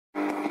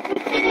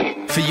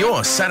For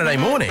your Saturday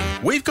morning,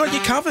 we've got you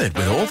covered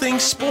with all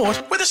things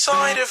sport with a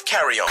side of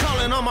carry-on.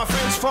 Calling on my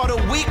friends for the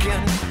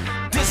weekend.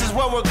 This is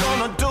what we're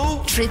gonna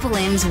do. Triple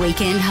M's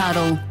Weekend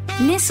Huddle.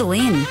 Nestle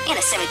in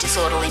a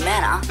semi-disorderly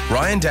manner.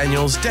 Ryan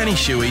Daniels, Danny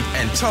Shuey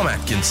and Tom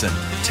Atkinson.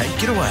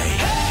 Take it away.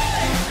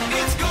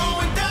 It's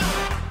going down.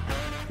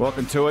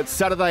 Welcome to it.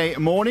 Saturday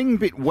morning, a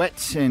bit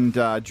wet and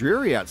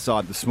dreary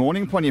outside this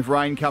morning. Plenty of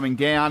rain coming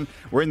down.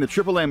 We're in the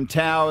Triple M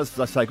Towers.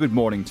 I say good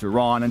morning to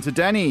Ryan and to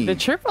Danny. The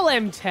Triple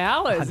M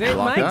Towers. It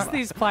like makes that.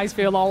 this place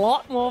feel a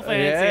lot more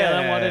fancier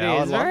than what it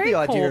I is. love Very the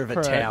idea of a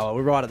corporate. tower.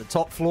 We're right at the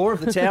top floor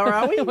of the tower,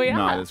 are we? We are.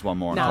 No, there's one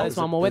more. No, there's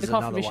one more. Where the There's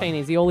coffee another machine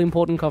one. is. The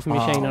all-important coffee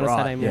machine on a right.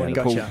 Saturday Yeah, morning.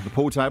 gotcha. The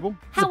pool table.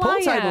 How There's a pool are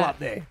you? table up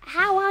there.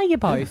 How are you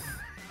both?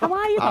 How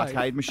are you both?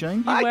 Arcade machine.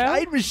 You well?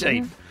 Arcade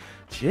machine.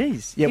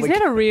 Jeez. Yeah, He's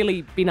never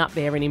really been up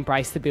there and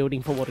embraced the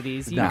building for what it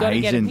is. You've No, got to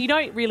he's get it. in- You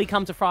don't really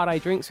come to Friday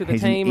drinks with the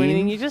He's team an or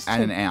anything. in You just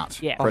and an out.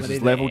 Yeah. Oh, Versus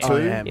but level I 2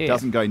 am. Yeah.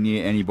 doesn't go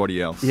near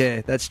anybody else.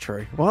 Yeah, that's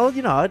true. Well,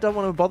 you know, I don't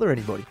want to bother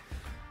anybody.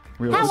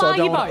 Really. How Also, are I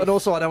don't you want, both? and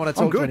also, I don't want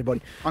to I'm talk to good.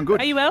 anybody. I'm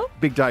good. Are you well?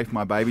 Big day for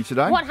my baby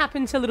today. What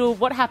happened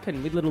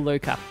with little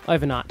Luca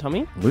overnight,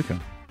 Tommy? Luca.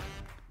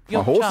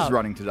 Your My horse child. is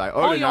running today.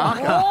 Oh, your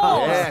Odinaka.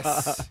 horse.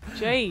 Yes.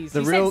 Jeez,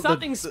 The you real- said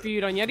something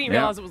spewed on you. I didn't Yeah.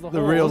 realise it was the The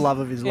horse. real love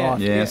of his Yeah. life.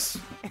 Yes.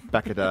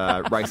 Back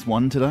at race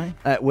 1 today.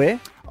 At where?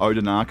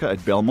 Odinaka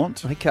at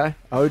Belmont. Okay.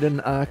 Odin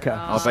Arca.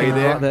 I'll be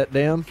there. Write that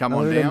down. Come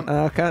on Odin down.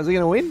 Arca. Is he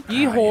going to win?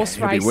 You horse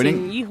he'll be winning.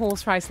 racing, you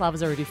horse race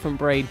lovers are a different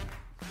breed.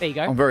 There you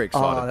go. I'm very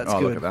excited. Oh, that's Look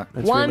good. at that.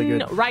 That's One really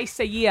good. race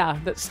a year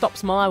that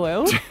stops my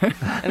world,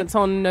 and it's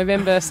on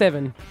November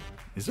 7.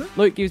 Is it?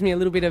 Luke gives me a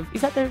little bit of.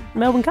 Is that the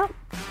Melbourne Cup?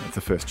 It's the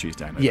first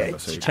Tuesday. in Yeah, November,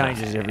 it so you-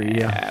 changes every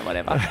year. Yeah,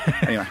 whatever.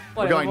 Anyway, we're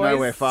Whatever, going boys.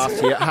 nowhere fast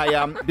here. Hey,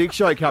 big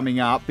show coming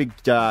up. Big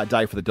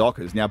day for the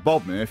Dockers. Now,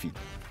 Bob Murphy,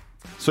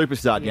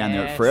 superstar down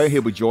there at Yes. Freo,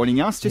 he'll be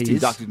joining us. Just He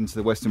is. inducted into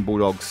the Western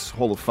Bulldogs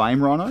Hall of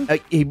Fame, Rhino.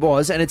 He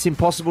was, and it's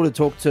impossible to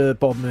talk to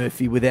Bob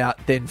Murphy without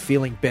then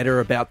feeling better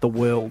about the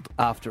world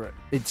after it.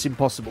 It's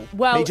impossible.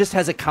 Well, he just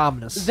has a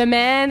calmness. The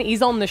man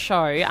is on the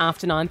show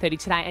after 9:30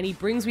 today, and he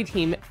brings with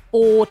him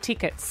 4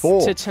 tickets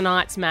Four. to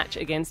tonight's match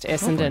against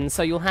Essendon.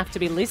 So you'll have to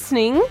be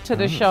listening to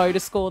the show to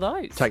score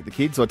those. Take the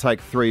kids or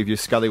take 3 of your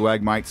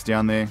scallywag mates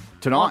down there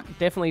tonight.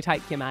 Definitely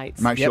take your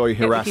mates. Make sure you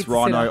Get the harass kids to sit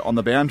Rhino up. on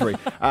the boundary.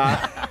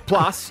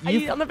 Plus, Are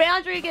you on the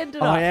boundary again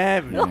tonight? I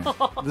am.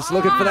 Just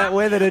looking for that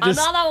weather to just...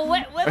 Another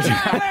wet weather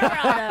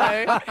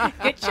night, Rhino.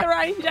 Get your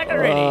rain jacket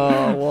ready.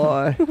 Oh,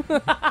 why?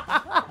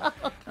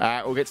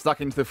 we'll get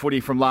stuck into the footy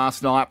from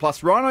last night.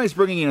 Plus, Rhino's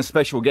bringing in a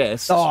special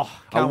guest. Oh,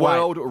 a can't wait.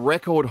 world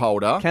record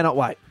holder. Cannot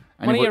wait.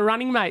 And One of if your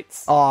running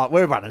mates. Oh,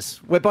 we're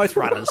runners. We're both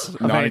runners.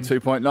 I mean,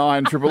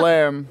 92.9 Triple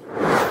M.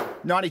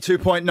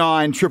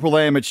 92.9 Triple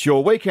M. It's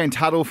your weekend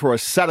huddle for a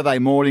Saturday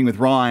morning with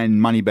Ryan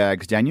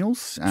Moneybags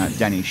Daniels,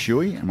 Danny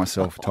Shuey, and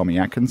myself, Tommy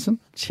Atkinson.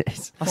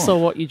 jeez. I saw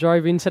what you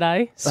drove in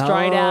today,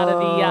 straight out of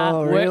the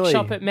Oh, really?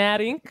 workshop at Mad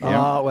Ink.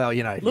 Oh, well,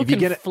 you know, Looking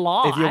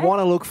fly. if you want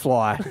to look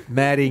fly,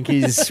 Mad Ink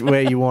is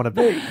where you want to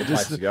be.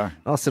 Place to go.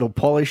 Nice little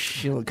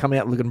polish, you'll come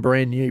out looking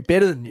brand new,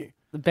 better than new.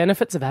 The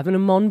benefits of having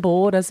them on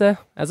board as a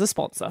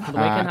sponsor for the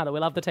weekend huddle. We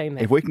love the team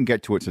there. If we can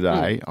get to it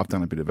today, I've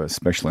done a bit of a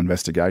special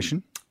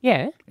investigation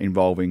Yeah.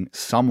 involving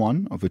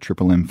someone of the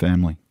Triple M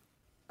family.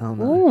 Oh,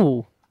 no.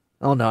 Ooh.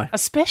 Oh, no. A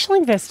special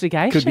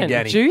investigation. Could be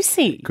Danny.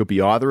 Juicy. Could be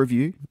either of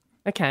you.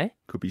 Okay.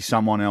 Could be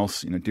someone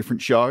else in a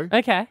different show.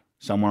 Okay.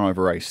 Someone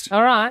over east.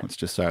 All right. Let's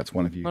just say it's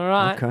one of you. All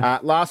right. Okay.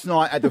 Last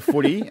night at the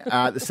footy,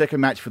 the second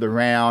match for the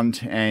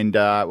round, and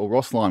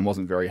Rossline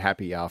wasn't very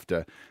happy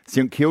after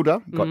St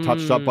Kilda got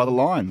touched up by the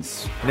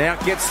Lions. Now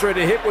gets through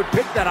to Hipwood,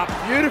 picked that up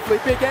beautifully.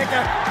 Big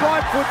anchor, right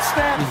foot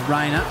snap. Is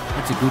Rayner.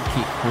 That's a good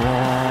kick.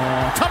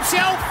 Whoa. Top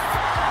shelf.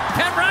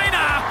 Cam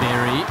Rayner.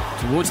 Berry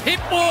towards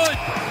Hipwood.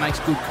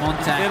 Makes good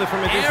contact. Together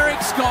from a distance.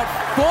 Eric's got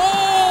 4.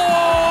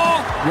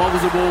 What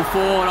was the ball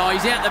forward? Oh,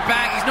 he's out the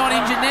back. He's not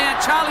injured now.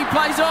 Charlie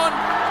plays on.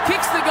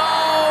 Kicks the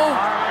goal.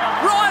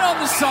 Right on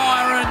the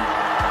siren.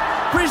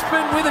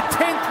 Brisbane with a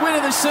 10th win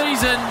of the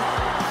season.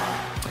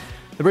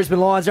 The Brisbane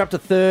Lions are up to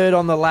third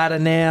on the ladder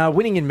now,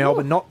 winning in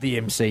Melbourne, not the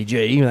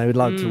MCG. They would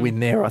love to win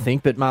there, I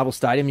think, but Marvel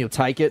Stadium, you'll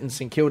take it. And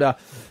St Kilda,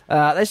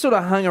 they sort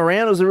of hung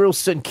around. It was a real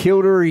St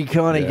Kilda-y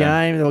kind of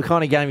game. The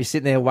kind of game you're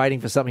sitting there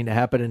waiting for something to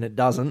happen, and it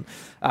doesn't.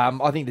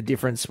 I think the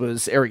difference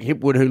was Eric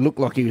Hipwood, who looked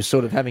like he was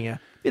sort of having a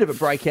bit of a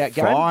breakout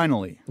game.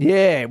 Finally.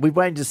 Yeah, we've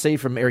waited to see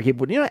from Eric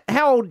Hipwood. You know,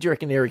 how old do you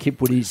reckon Eric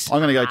Hipwood is?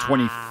 I'm going to go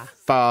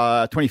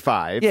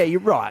 25. Yeah, you're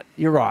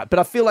right. But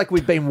I feel like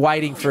we've been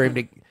waiting for him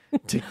to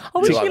I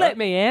wish like you that. let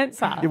me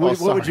answer. What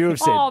would you have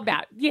said? Oh,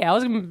 I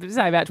was going to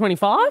say about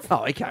 25.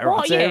 Oh, okay, right.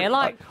 Oh, So, yeah,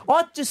 like...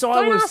 I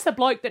Don't was ask the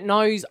bloke that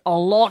knows a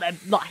lot.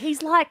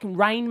 He's like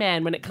Rain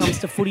Man when it comes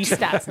to footy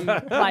stats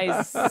and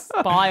players'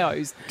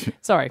 bios.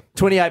 Sorry.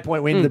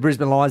 28-point win to the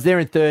Brisbane Lions. They're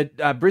in third.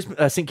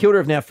 St Kilda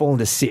have now fallen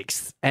to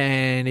sixth.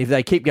 And if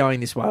they keep going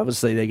this way,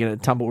 obviously they're going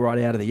to tumble right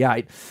out of the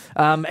gate.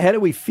 How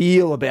do we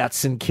feel about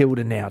St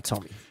Kilda now,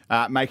 Tommy?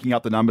 Making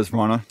up the numbers,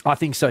 Rhino. I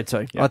think so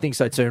too. I think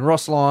so too. And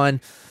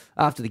Rossline,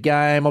 after the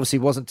game, obviously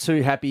wasn't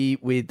too happy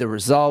with the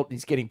result.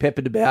 He's getting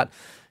peppered about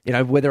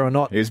whether or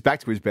not He was back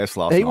to his best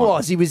last night. he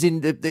was. He was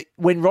in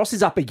when Ross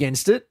is up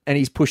against it and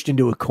he's pushed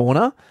into a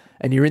corner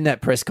and you're in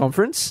that press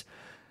conference.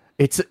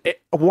 It's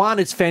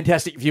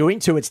fantastic viewing.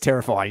 Two, it's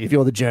terrifying if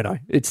you're the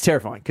journo. It's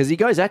terrifying because he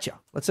goes at you.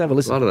 Let's have a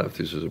listen. I don't know if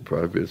this is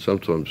appropriate.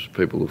 Sometimes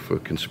people look for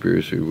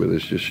conspiracy where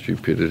there's just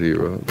stupidity,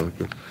 right?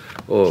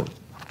 Or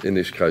in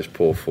this case,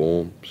 poor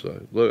form.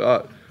 So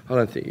look, I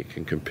don't think you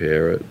can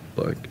compare it.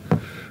 Like,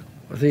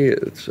 I think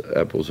it's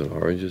apples and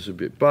oranges a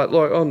bit. But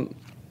like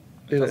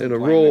in a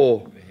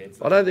raw,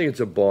 I don't think it's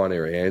a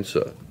binary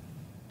answer.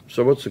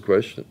 So what's the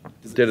question?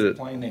 Does it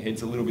play in their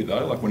heads a little bit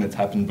though, like when it's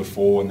happened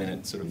before and then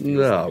it sort of feels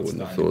No, I like it's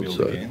wouldn't have starting to thought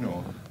build so. again,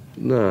 or?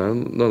 No,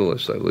 not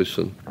unless they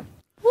listen.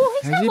 Well,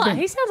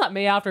 he sounds like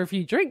me after a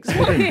few drinks.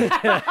 Out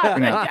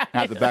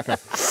the back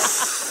of...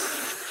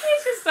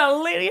 He's just a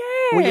little,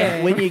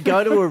 When you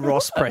go to a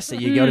Ross presser,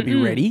 you got to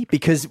be ready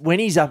because when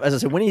he's up, as I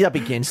said, when he's up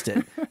against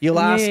it, you'll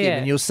ask him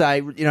and you'll say,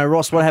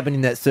 Ross, what happened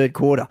in that third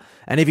quarter?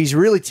 And if he's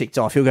really ticked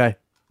off, he'll go,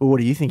 well, what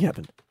do you think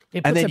happened?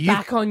 It puts it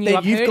back on you.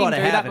 Then you've got to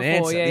have an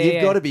answer.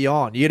 You've got to be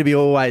on. You've got to be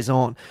always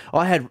on.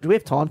 Do we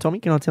have time, Tommy?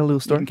 Can I tell a little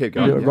story? You can keep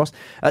going, Ross.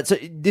 So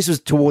this was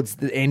towards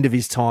the end of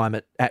his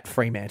time at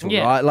Fremantle,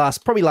 right?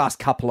 Probably last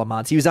couple of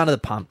months. He was under the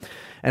pump.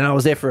 And I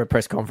was there for a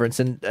press conference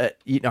and,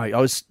 I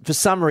was, for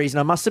some reason,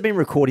 I must have been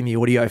recording the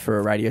audio for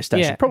a radio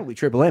station, probably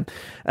Triple M.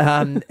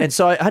 And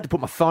so I had to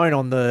put my phone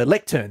on the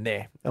lectern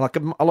there, like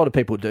a lot of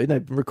people do. They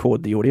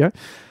record the audio.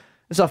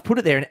 So I've put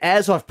it there, and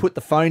as I've put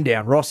the phone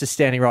down, Ross is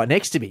standing right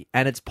next to me,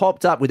 and it's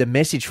popped up with a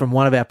message from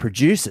one of our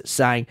producers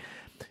saying,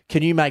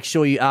 can you make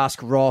sure you ask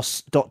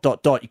Ross ...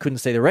 You couldn't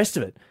see the rest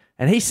of it.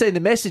 And he's seen the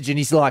message, and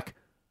he's like,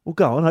 well,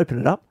 go on, open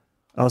it up.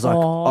 I was like,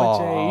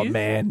 oh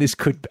man, this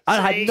could be...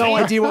 I had no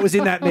idea what was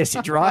in that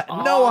message, right?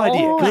 No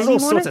idea. Because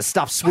there's all sorts of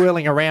stuff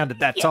swirling around at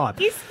that time.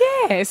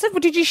 Yeah. So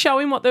did you show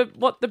him what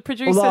the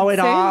producer Well, I went,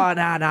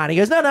 said? no. And he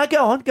goes, no,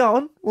 go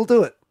on. We'll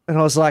do it. And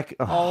I was like,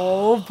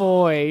 oh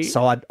boy.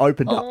 So I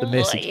opened up the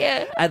message.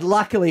 Yeah. And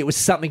luckily it was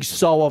something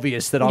so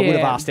obvious that I would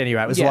have asked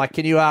anyway. It was like,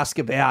 can you ask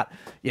about,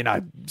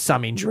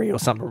 some injury or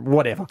something,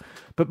 whatever.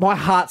 But my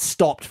heart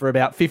stopped for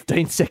about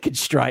 15 seconds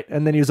straight.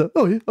 And then he was like,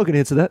 oh, yeah, I can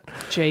answer that.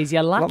 Jeez,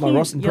 you're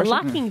lucky. You're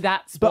lucky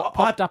that's what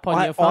popped up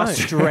on your phone. I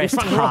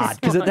stressed hard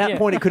because at that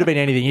point it could have been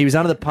anything. He was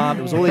under the pump.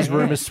 There was all these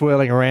rumours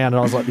swirling around. And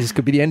I was like, this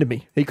could be the end of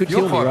me. He could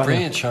kill me right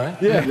now. Shane.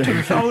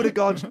 Yeah. I would have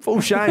gone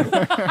full Shane.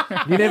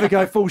 You never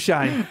go full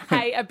Shane.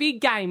 Hey, a big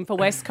game for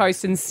West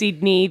Coast and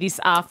Sydney this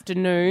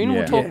afternoon. Yeah.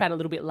 We'll talk about it a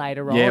little bit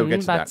later on. Yeah, we'll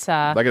get to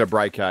that. They got to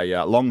break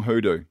a long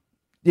hoodoo.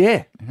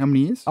 Yeah. How many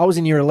years? I was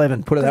in year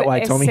 11, put it that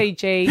way, Tommy.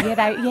 SCG.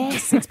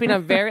 Yes, it's been a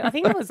very... I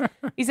think it was...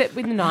 Is it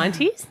in the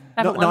 90s?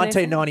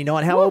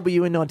 1999. How old were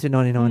you in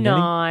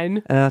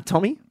 1999? 9.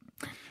 Tommy?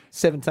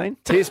 17.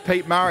 Here's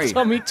Pete Murray.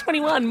 Tommy,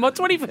 21. My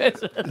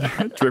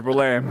 21st.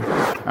 Triple M.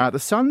 The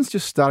sun's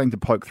just starting to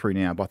poke through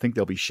now, but I think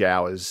there'll be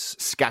showers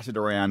scattered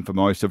around for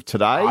most of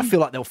today. I feel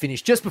like they'll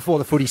finish just before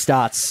the footy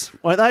starts,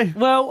 won't they?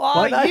 Well,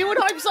 you would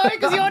hope so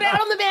because you're down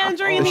on the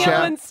boundary in the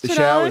elements tonight.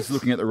 The showers,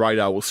 looking at the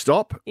radar, will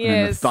stop. Yes.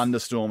 And the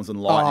thunderstorms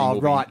and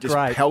lightning will be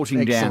just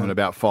pelting down at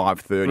about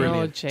 5:30.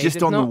 Oh, geez,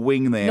 just on the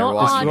wing there.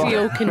 Not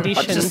ideal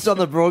conditions. Just on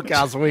the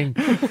broadcast wing of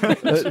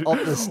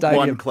the stadium.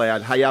 One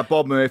cloud. Hey,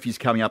 Bob Murphy's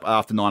coming up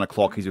after 9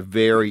 o'clock. He's a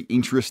very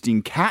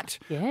interesting cat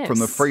from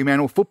the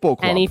Fremantle Football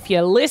Club. And if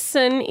you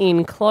listen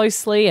in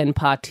closely and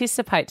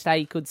participate today,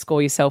 you could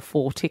score yourself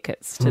 4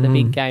 tickets to the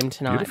big game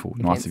tonight. Beautiful.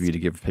 Nice of you to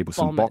give people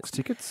some box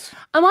tickets.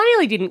 I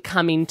nearly didn't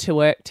come into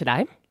work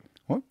today.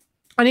 What?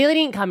 I nearly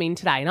didn't come in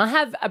today. And I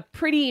have a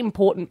pretty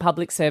important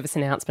public service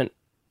announcement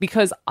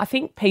because I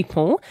think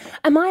people...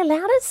 Am I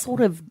allowed to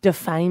sort of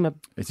defame a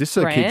Is this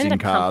a brand, kids in a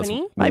cars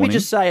company? Maybe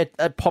just say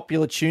a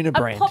popular tuna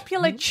brand. A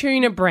popular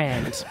tuna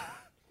brand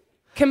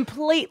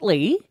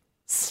completely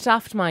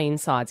stuffed my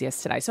insides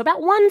yesterday. So about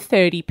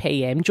 1:30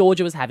 p.m,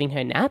 Georgia was having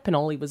her nap and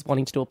Ollie was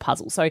wanting to do a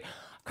puzzle. So I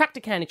cracked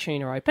a can of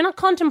tuna open. I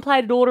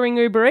contemplated ordering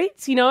Uber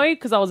Eats,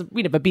 because I was a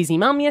bit of a busy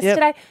mum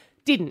yesterday. Yep.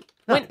 Didn't.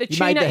 No, Went the you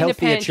tuna made the in the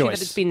healthier pantry choice.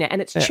 that it's been there. And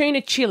it's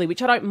tuna chili,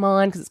 which I don't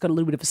mind because it's got a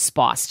little bit of a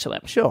spice to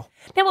it. Sure.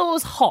 Now, it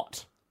was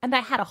hot. And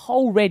they had a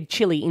whole red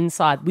chili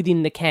inside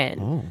within the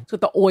can. It's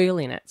got the oil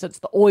in it. So it's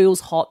the oil's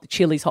hot, the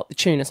chili's hot, the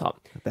tuna's hot.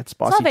 That's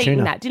spicy so I've eaten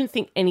tuna. that. Didn't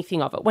think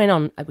anything of it. Went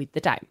on with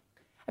the day.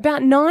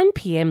 About 9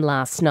 p.m.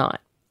 last night,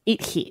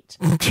 it hit.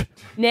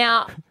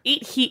 Now,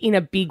 it hit in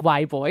a big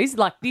way, boys.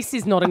 Like, this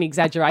is not an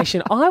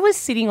exaggeration. I was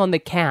sitting on the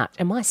couch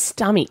and my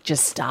stomach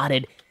just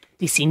started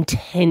this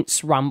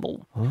intense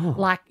rumble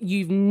like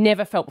you've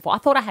never felt before. I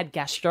thought I had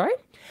gastro.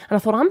 And I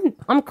thought,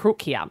 I'm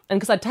crook here. And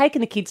because I'd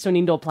taken the kids to an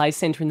indoor play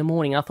centre in the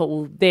morning, I thought,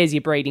 well, there's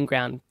your breeding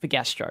ground for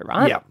gastro,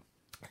 right? Yeah.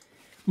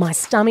 My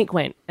stomach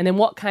went. And then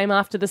what came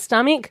after the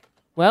stomach?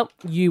 Well,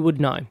 you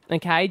would know,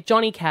 okay?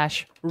 Johnny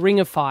Cash, Ring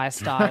of Fire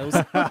styles.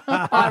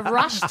 I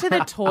rushed to the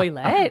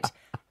toilet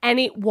and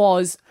it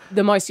was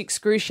the most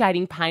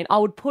excruciating pain. I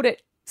would put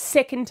it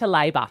second to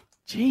labour.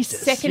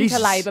 Second to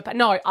labour.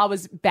 No, I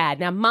was bad.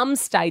 Now, Mum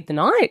stayed the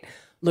night.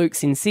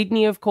 Luke's in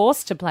Sydney, of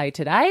course, to play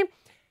today.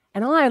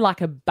 And I,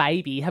 like a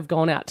baby, have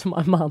gone out to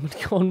my mum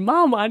and gone,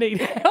 Mum, I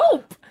need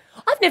help.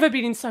 I've never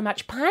been in so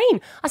much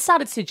pain. I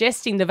started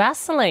suggesting the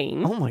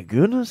Vaseline. Oh, my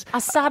goodness. I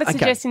started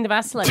suggesting the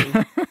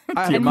Vaseline.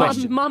 And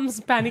mum's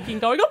panicking,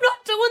 going, I'm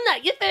not doing that.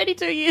 You're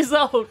 32 years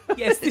old.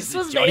 Yes, this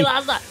was me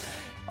last night.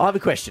 I have a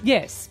question.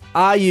 Yes.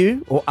 Are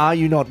you or are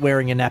you not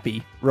wearing a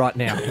nappy right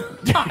now?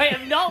 I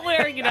am not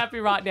wearing a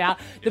nappy right now.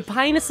 The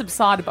pain has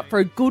subsided, but for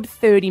a good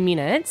 30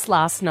 minutes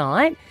last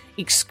night,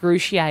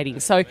 excruciating.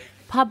 So,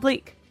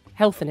 public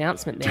health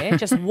announcement there.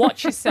 Just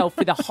watch yourself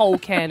with a whole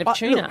can of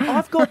tuna. Look,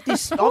 I've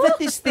had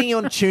this thing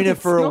on tuna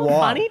for a not while.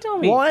 funny,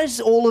 Tommy. Why is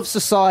all of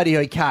society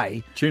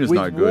okay Tuna's with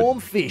no good.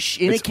 warm fish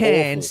in It's a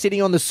can awful.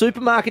 sitting on the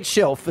supermarket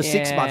shelf for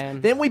 6 Yeah.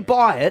 months? Then we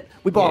buy it.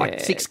 We buy like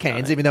Yeah, 6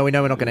 cans, even though we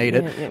know we're not going to eat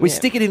it. We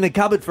stick it in the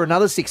cupboard for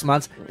another 6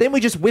 months. Then we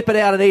just whip it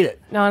out and eat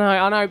it. No,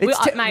 I know.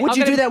 Mate, Would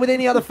you do that with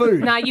any other food?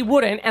 No, you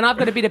wouldn't. And I've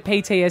got a bit of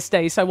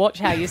PTSD, so watch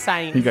how you're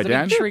saying it. You go, It's a big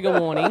Dan. trigger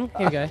warning.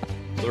 Here we go.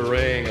 The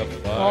ring of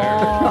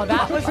fire. Oh,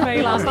 that was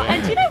me last night.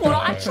 And do you know what?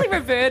 I actually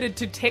reverted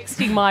to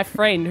texting my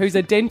friend who's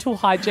a dental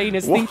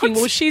hygienist thinking,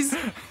 well, she's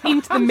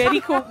into the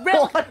medical,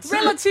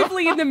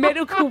 relatively in the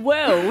medical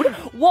world.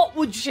 What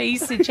would she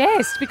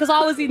suggest? Because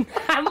I was in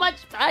how much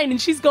pain. And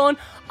she's gone,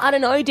 I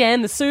don't know,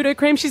 Dan, the pseudo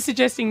cream. She's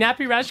suggesting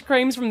nappy rash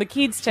creams from the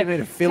kids to... You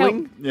mean a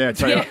filling? Yeah,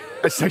 tell you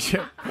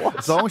what,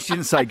 as long as she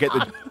didn't say get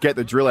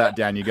the drill out,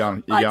 Dan, you're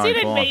going I fine.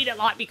 didn't mean it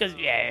like because,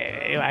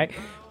 anyway,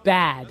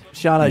 bad.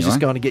 Shano's just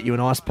going to get you an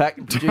ice pack.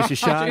 Producer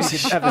Shano, you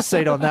can have a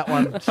seat on that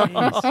one.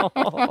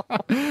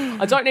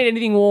 I don't need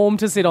anything warm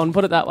to sit on,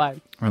 put it that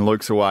way. When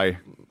Luke's away,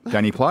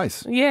 Danny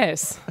plays.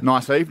 Yes.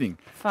 Nice evening.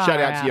 Far Shout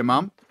out out. to your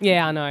mum.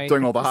 Yeah, I know.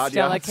 Doing all the hard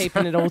Stella yards.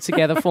 keeping it all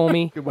together for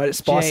me. Good way to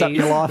spice up Jeez.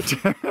 your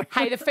life.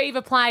 Hey, the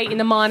Fever play in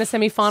the minor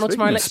semi-final Speaking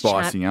tomorrow. of Let's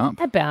spicing chat up.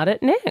 about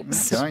it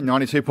next. Okay,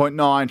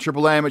 92.9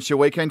 Triple M, it's your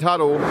weekend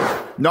huddle.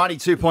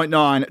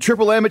 92.9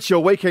 Triple M, it's your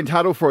weekend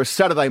huddle for a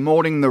Saturday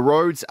morning. The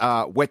roads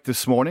are wet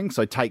this morning,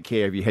 so take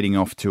care if you're heading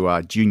off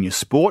to junior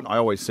sport. I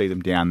always see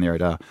them down there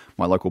at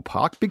my local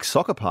park, big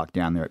soccer park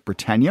down there at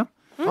Britannia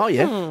Oh,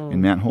 yeah.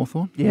 in Mount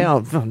Hawthorn. Yeah,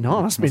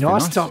 nice. Be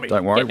nice, Tommy.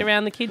 Don't worry. Getting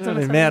around the kids on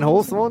a In Saturday. Mount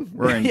Hawthorn.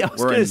 We're in- Yeah, I was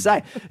we're going to in-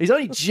 say, he's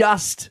only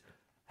just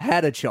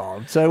had a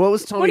child. So what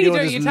was Tommy What do you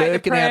doing? do? You Just take the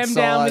lurking pram outside.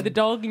 down with the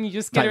dog and you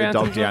just get Take the around.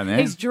 dog to down there.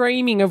 He's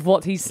dreaming of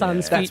what his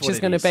son's That's future's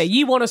what going it to be. is.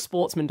 You want a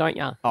sportsman, don't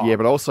you? Yeah,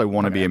 but I also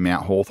want to be in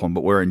Mount Hawthorn,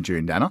 but we're in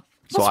June-Danner.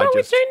 So What's wrong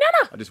with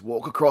June-Danner? I just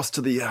walk across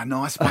to the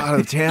nice part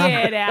of the town.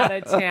 Get out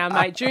of town,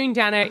 mate.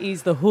 June-Danner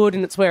is the hood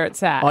and it's where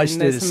it's at. I used to And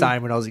do the there's some-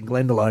 same when I was in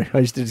Glendalough. I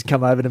used to just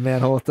come over to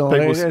Mount Hawthorn.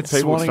 People Swanning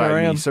say to me,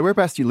 around. so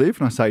whereabouts do you live?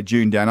 And I say,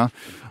 June-Danner.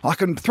 I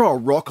can throw a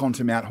rock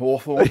onto Mount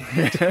Hawthorn.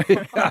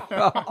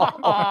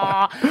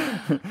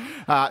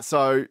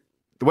 So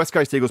the West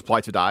Coast Eagles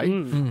play today.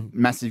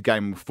 Massive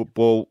game of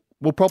football.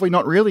 Well, probably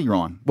not really,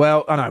 Ryan.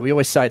 Well, I know we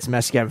always say it's a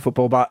massive game of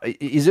football, but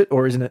is it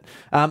or isn't it?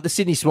 The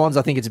Sydney Swans,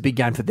 I think it's a big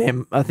game for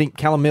them. I think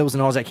Callum Mills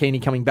and Isaac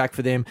Heaney coming back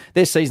for them.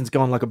 Their season's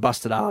gone like a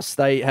busted ass.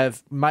 They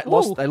have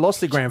lost. They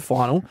lost the grand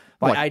final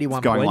by Like, 81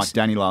 it's going points. like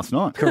Danny last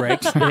night.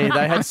 Correct. Yeah,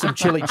 they had some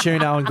chili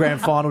tuna on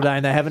grand final day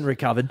and they haven't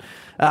recovered.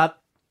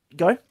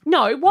 Go.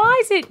 No, why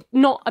is it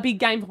not a big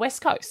game for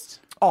West Coast?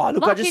 Oh,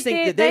 look, I Like, just if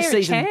think that they're their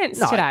season a chance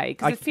No, today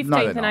because it's 15th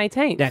they're and not.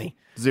 18th. Danny.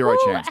 Zero Well,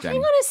 chance, Danny.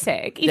 hang on a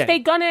sec. If Danny. they're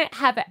going to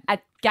have a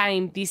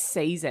game this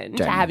season to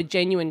Danny. have a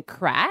genuine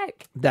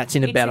crack, That's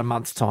in It's about a- a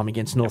month's time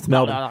against North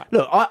Melbourne. no.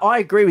 Look, I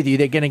agree with you.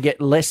 They're going to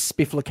get less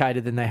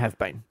spifflicated than they have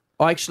been.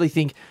 I actually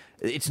think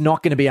it's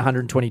not going to be a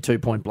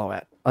 122-point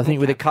blowout. I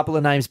think with a couple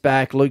of names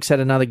back, Luke's had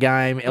another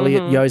game,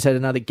 Elliot Yo's had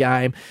another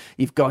game.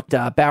 You've got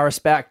Barris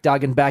back,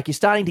 Duggan back. You're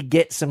starting to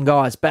get some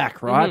guys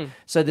back, right?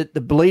 So that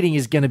the bleeding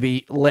is going to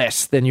be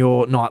less than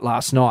your night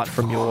last night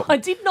from your I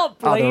did not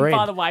bleed, other end.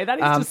 by the way. That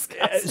is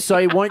disgusting. So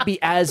it won't be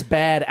as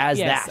bad as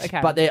Yes, that. okay.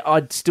 But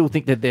I'd still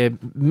think that they're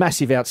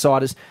massive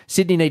outsiders.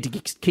 Sydney need to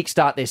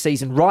kickstart their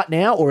season right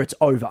now or it's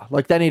over.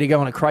 Like they need to go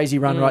on a crazy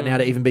run right now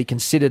to even be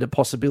considered a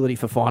possibility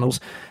for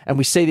finals. And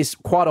we see this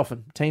quite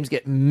often. Teams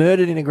get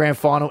murdered in a grand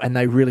final and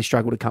they really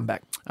struggle to come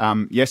back.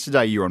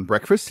 Yesterday you were on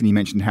breakfast and you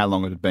mentioned how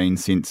long it had been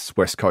since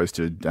West Coast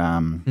had,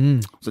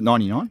 was it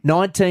 99?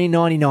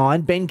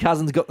 1999, Ben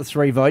Cousins got the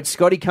 3 votes.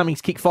 Scotty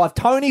Cummings kicked 5.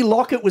 Tony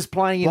Lockett was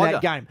playing in Plugger.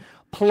 that game.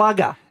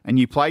 Plugger. And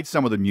you played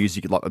some of the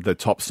music, like the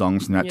top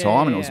songs from that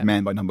time, and it was yeah.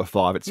 Man by Number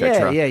 5,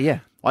 etc. Yeah.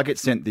 I get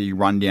sent the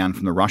rundown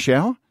from the rush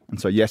hour,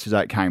 and so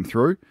yesterday it came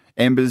through.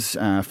 Embers,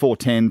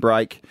 4:10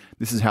 break.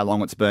 This is how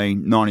long it's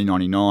been.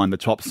 1999, the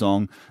top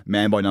song,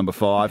 Man by Number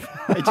 5.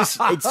 It's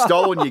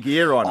stolen your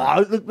gear on it.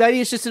 Oh, look, maybe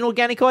it's just an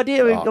organic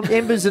idea.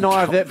 Embers and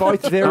I are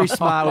both very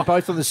smart. We're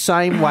both on the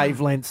same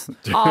wavelength.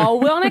 I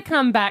want to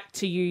come back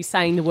to you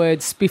saying the word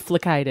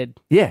spifflicated.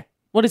 Yeah.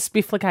 What does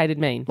spifflicated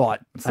mean?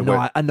 Like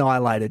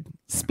annihilated.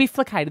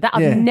 Spifflicated.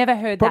 I've never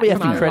heard Probably that.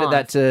 Probably have to credit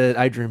that to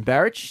Adrian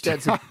Barrich.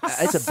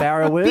 That's a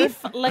Barrow word.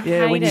 Spifflicated.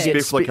 Yeah, when you get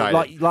Spifflicated.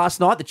 like last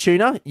night, the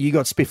tuna, you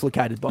got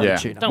spifflicated by the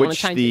tuna. Don't want to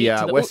change the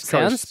to the West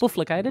Coast.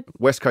 Spifflicated.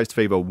 West Coast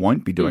Fever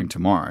won't be doing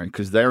tomorrow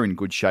because they're in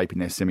good shape in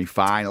their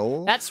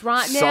semi-final. That's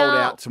right. Sold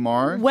out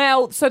tomorrow.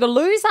 Well, so the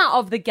loser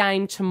of the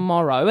game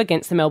tomorrow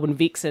against the Melbourne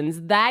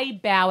Vixens, they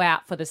bow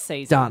out for the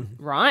season. Done.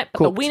 Right? But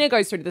Cooked. the winner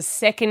goes through to the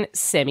second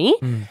semi,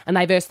 and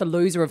they verse the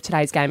loser of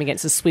today's game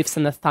against the Swifts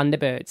and the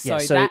Thunderbirds.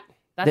 So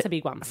that's a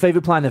big one.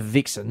 Fever playing the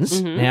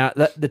Vixens. Now,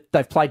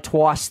 they've played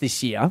twice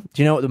this year.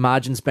 Do you know what the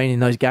margin's been in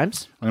those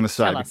games? I'm going to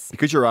say,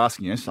 because you're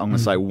asking us, I'm going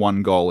to say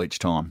 1 goal each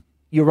time.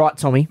 You're right,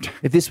 Tommy.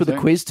 If this were the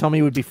quiz,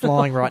 Tommy would be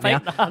flying right now.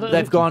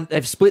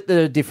 They've split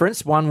the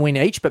difference, 1 win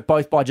each, but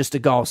both by just a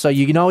goal. So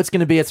you know it's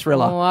going to be a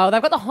thriller. Oh, well,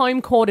 they've got the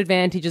home court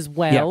advantage as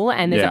well,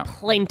 and there's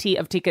plenty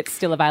of tickets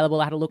still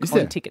available. I had a look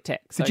on Ticket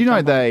Tech. So did you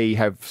know they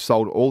have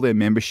sold all their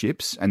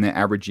memberships and they're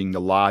averaging the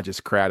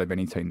largest crowd of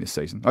any team this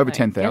season? Over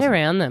 10,000. Get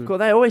around them. Well,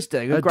 they always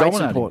do. They're Great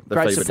dominating support. the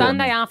Great Fever support.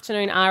 Sunday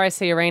afternoon,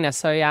 RSC Arena.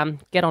 So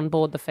get on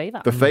board the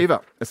Fever. The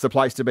Fever. It's the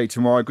place to be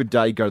tomorrow. Good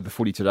day. Go to the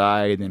footy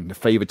today, then the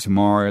Fever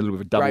tomorrow. A little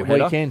bit of a double Great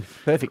header. weekend.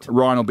 Perfect.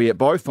 Ryan will be at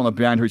both on the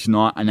boundary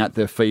tonight and at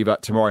the Fever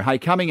tomorrow. Hey,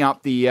 coming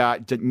up, the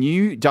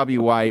new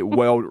WA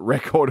world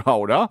record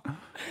holder.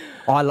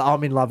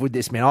 I'm in love with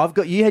this man.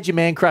 You had your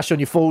man crush on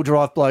your full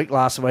drive bloke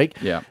last week.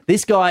 Yeah.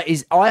 This guy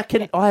is. I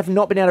have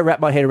not been able to wrap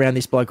my head around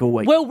this bloke all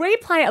week. We'll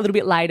replay it a little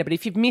bit later, but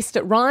if you've missed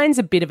it, Ryan's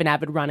a bit of an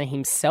avid runner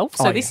himself.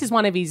 So this is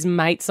one of his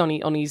mates on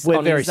his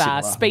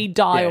speed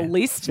dial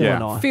list.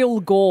 Yeah. Phil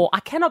Gore. I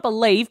cannot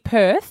believe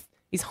Perth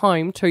is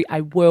home to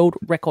a world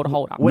record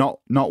holder.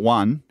 Not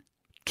one,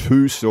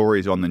 2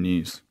 stories on the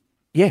news.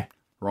 Yeah.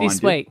 Ryan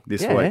This week.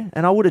 This Yeah, week.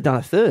 and I would have done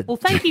a third. Well,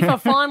 thank you for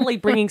finally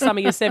bringing some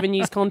of your 7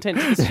 News content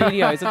to the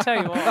studios. I'll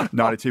tell you what.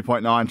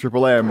 92.9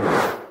 Triple M.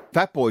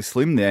 Fatboy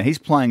Slim there. He's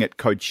playing at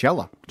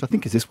Coachella, which I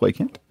think is this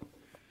weekend.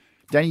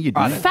 Danny, you'd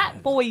know.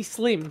 Fat Boy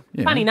Slim.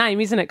 Yeah. Funny name,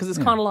 isn't it? Because it's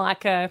kind of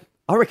like I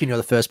reckon you're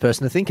the first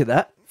person to think of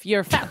that.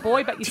 you're a fat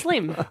boy, but you're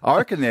slim. I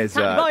reckon there's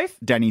both.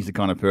 Danny's the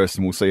kind of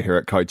person we'll see her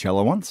at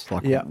Coachella once,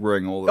 like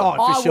wearing all the I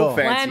will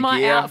fancy plan my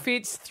gear.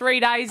 outfits 3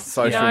 days.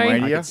 Social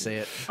media. media. I can see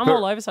it. I'm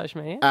all over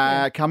social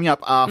media. Coming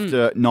up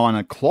after 9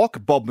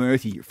 o'clock, Bob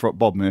Murphy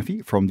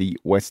from the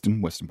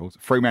Western Bulls,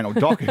 Fremantle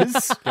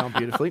Dockers, Going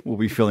beautifully. will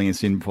be filling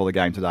us in before the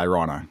game today,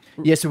 Rhino.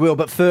 Yes, we will.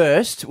 But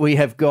first, we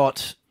have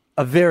got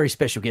a very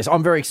special guest.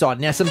 I'm very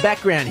excited. Now, some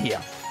background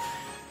here.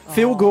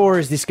 Phil Gore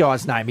is this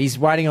guy's name. He's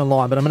waiting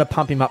online, but I'm going to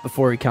pump him up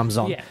before he comes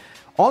on. Yeah.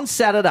 On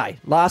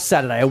last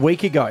Saturday, a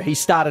week ago, he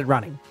started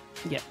running.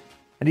 Yeah.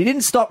 And he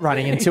didn't stop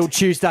running until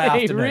Tuesday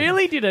afternoon. He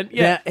really didn't.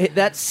 Yeah. Now,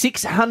 that's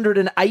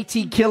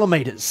 680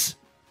 kilometres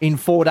in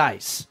 4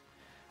 days.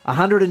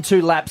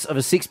 102 laps of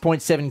a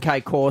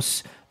 6.7K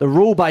course. The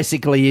rule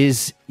basically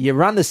is you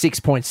run the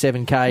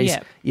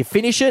 6.7Ks, you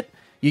finish it,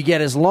 you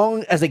get as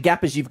long as a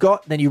gap as you've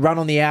got, then you run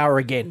on the hour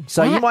again.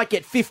 So you might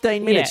get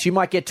 15 minutes, you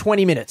might get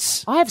 20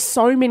 minutes. I have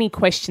so many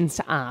questions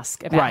to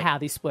ask about how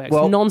this works.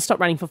 Well, non-stop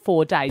running for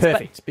 4 days.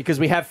 Perfect, because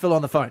we have Phil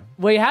on the phone.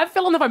 We have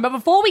Phil on the phone. But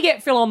before we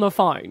get Phil on the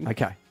phone,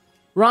 Okay.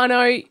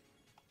 Rhino,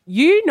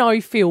 you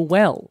know Phil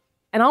well.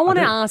 And I want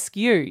to ask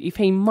you if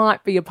he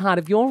might be a part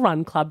of your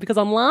run club, because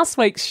on last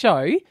week's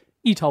show,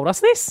 you told us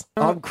this.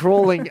 I'm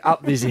crawling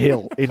up this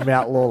hill in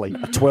Mount Lawley.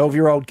 A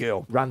 12-year-old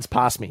girl runs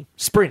past me,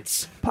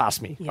 sprints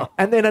past me,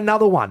 and then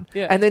another one.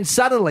 Yeah. And then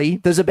suddenly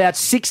there's about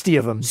 60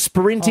 of them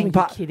sprinting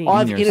past. kidding.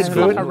 I've Like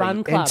inadvertently a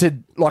run club.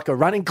 entered like a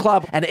running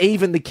club, and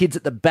even the kids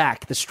at the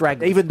back, the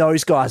stragglers, even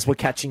those guys were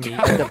catching me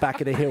at the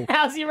back of the hill.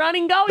 How's your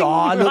running going?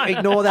 Oh, look,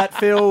 ignore that,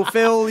 Phil.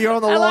 Phil, you're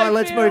on the Hello, line.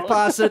 Let's Phil. move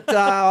past it.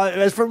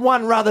 It's from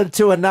one runner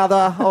to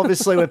another.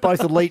 Obviously, we're both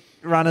elite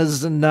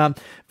runners. And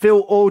Phil,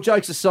 all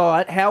jokes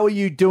aside, how are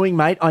you doing,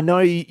 mate? I know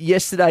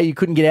yesterday you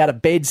couldn't get out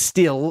of bed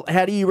still.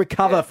 How do you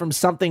recover from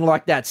something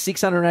like that?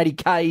 680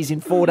 Ks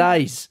in 4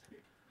 days.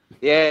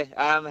 Yeah,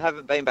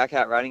 haven't been back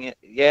out running it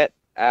yet.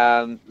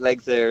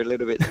 Legs are a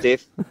little bit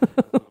stiff.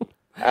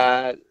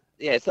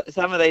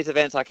 Some of these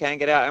events I can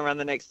get out and run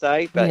the next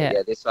day,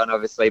 but this one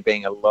obviously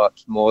being a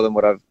lot more than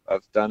what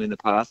I've done in the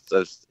past,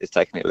 so it's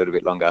taking me a little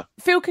bit longer.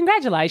 Phil,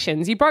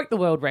 congratulations. You broke the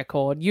world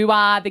record. You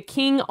are the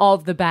king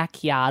of the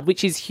backyard,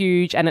 which is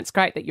huge, and it's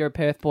great that you're a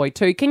Perth boy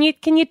too. Can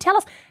you tell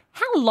us,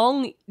 how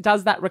long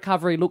does that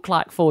recovery look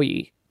like for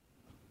you?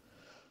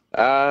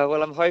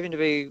 Well, I'm hoping to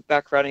be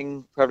back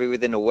running probably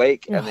within a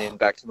week and then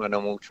back to my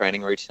normal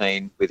training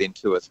routine within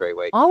 2 or 3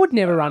 weeks. I would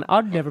never run.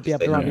 I'd never be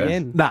able to run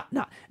again.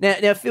 No.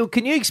 Now, Phil,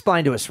 can you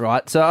explain to us,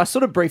 right? So I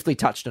sort of briefly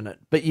touched on it,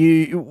 but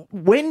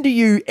when do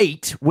you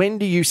eat? When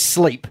do you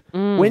sleep?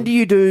 When do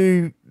you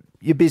do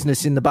your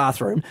business in the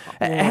bathroom?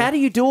 How do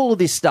you do all of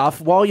this stuff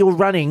while you're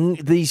running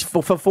these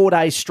for 4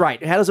 days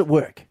straight? How does it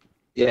work?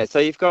 Yeah, so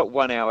you've got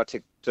 1 hour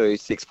to do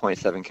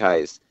 6.7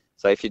 Ks.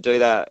 So if you do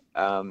that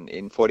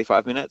in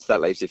 45 minutes, that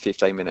leaves you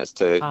 15 minutes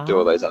to do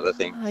all those other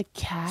things.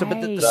 Okay. So,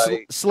 but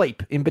the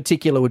sleep in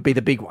particular would be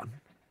the big one.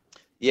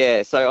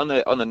 Yeah, so on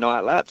the night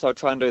laps, I'll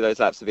try and do those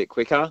laps a bit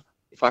quicker.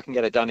 If I can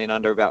get it done in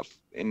under about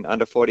in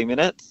under 40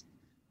 minutes,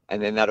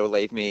 and then that'll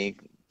leave me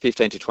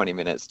 15 to 20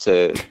 minutes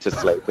to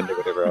sleep and do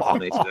whatever else I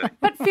need to do.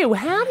 But Phil,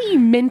 how do you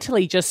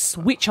mentally just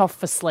switch off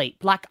for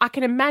sleep? Like, I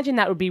can imagine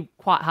that would be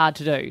quite hard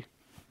to do.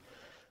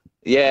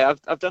 Yeah,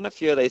 I've done a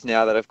few of these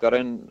now that I've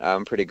gotten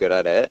pretty good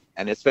at it.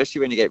 And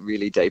especially when you get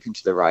really deep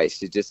into the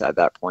race, you're just at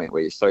that point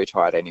where you're so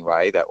tired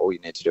anyway that all you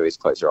need to do is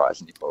close your eyes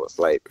and you fall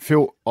asleep.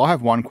 Phil, I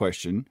have one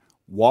question.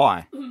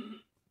 Why?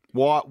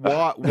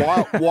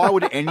 Why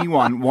would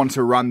anyone want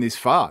to run this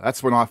far?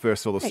 That's when I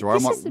first saw the story.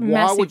 I'm like,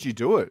 why would you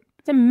do it?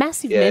 It's a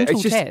massive mental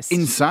it's just test.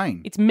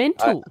 Insane. It's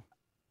mental.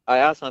 I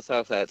ask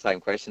myself that same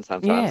question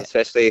sometimes,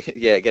 especially,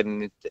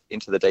 getting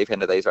into the deep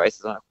end of these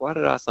races. I'm like, why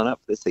did I sign up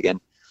for this again?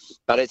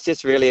 But it's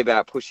just really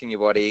about pushing your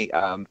body,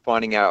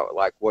 finding out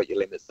like what your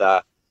limits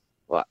are.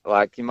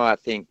 Like you might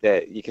think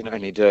that you can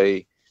only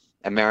do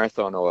a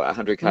marathon or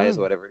 100Ks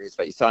or whatever it is,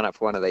 but you sign up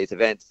for one of these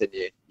events and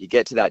you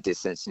get to that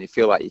distance and you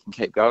feel like you can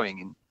keep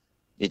going, and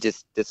you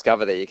just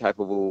discover that you're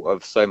capable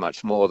of so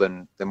much more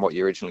than what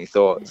you originally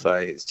thought. So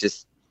it's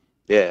just,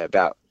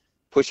 about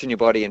pushing your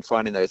body and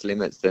finding those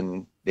limits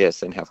and,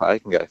 seeing how far you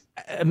can go.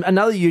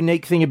 Another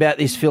unique thing about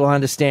this, Phil, I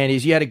understand,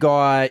 is you had a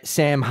guy,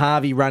 Sam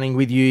Harvey, running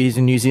with you. He's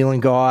a New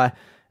Zealand guy.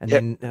 And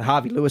then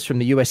Harvey Lewis from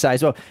the USA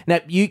as well. Now,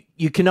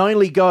 you can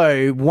only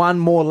go one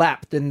more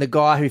lap than the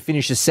guy who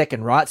finishes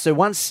second, right? So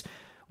once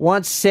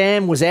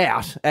Sam was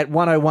out at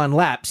 101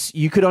 laps,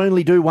 you could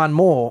only do one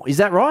more. Is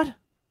that right?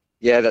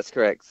 Yeah, that's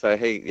correct. So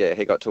he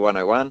got to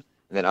 101, and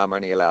then I'm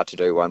only allowed to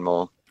do one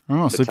more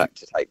to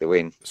take the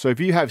win. So if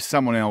you have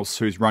someone else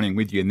who's running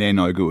with you and they're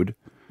no good,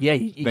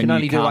 you can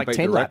only do like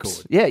 10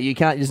 laps. Yeah, you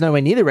can't. There's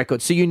nowhere near the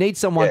record. So you need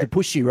someone to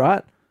push you,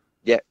 right?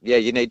 Yeah,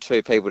 you need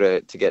two people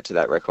to get to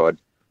that record.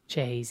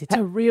 Jeez, it's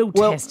a real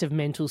test of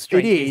mental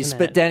strength. It is,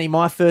 but Danny,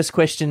 my first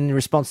question in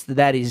response to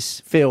that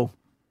is, Phil,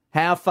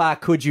 how far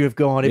could you have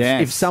gone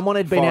if someone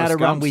had been able to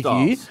run with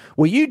you?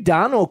 Were you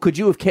done, or could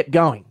you have kept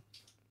going?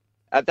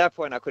 At that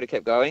point, I could have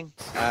kept going.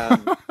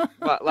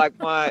 But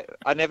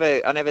I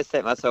never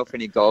set myself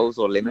any goals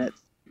or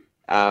limits.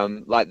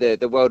 Like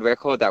the world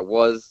record, that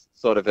was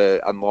sort of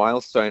a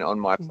milestone on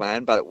my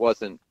plan, but it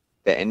wasn't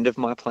the end of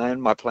my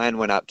plan. My plan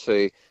went up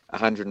to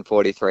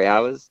 143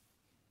 hours.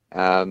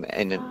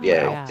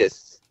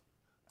 Just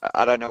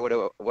I don't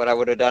know what I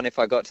would have done if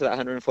I got to that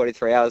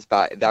 143 hours,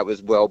 but that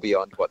was well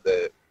beyond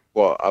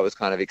what I was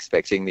kind of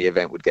expecting the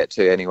event would get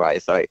to anyway.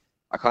 So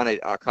I kind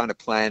of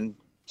planned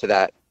to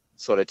that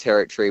sort of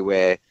territory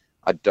where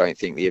I don't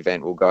think the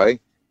event will go.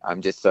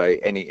 Just so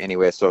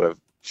anywhere sort of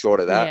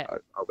short of that,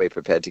 I'll be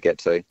prepared to get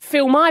to.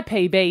 Phil, my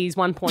PB is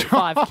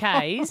 1.5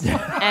 Ks,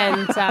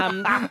 and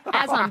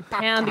as I'm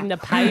pounding the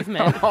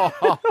pavement,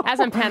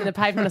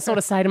 I sort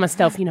of say to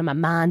myself, my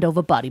mind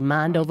over body.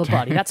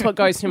 That's what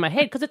goes through my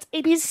head, because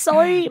it is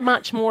so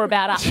much more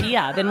about up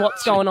here than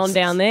what's going on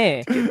down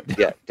there.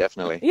 Yeah,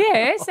 definitely.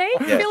 Yeah, see?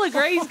 Yeah. Phil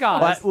agrees,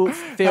 guys. Phil,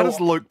 how does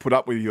Luke put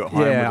up with you at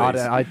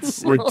home?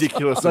 It's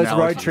ridiculous. Those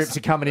road trips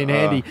are coming in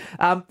handy.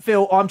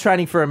 Phil, I'm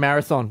training for a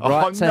marathon,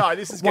 right? Oh, no,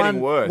 this is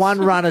getting worse. One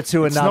runner to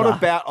another. It's not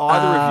about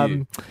either of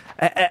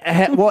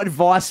you. What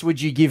advice would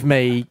you give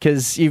me?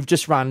 Because you've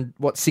just run,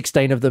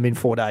 16 of them in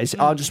 4 days.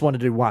 I just want to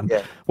do one.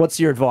 Yeah. What's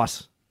your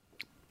advice?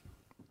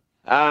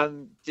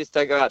 Just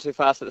don't go out too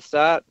fast at the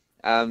start.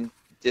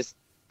 Just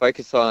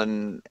focus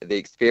on the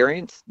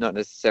experience, not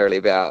necessarily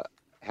about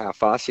how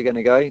fast you're going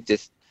to go.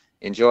 Just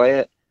enjoy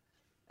it.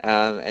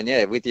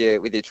 With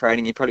your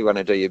training, you probably want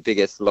to do your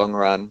biggest long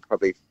run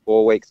probably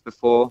 4 weeks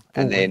before,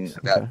 and then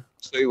about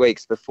 2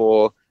 weeks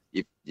before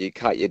you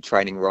cut your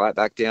training right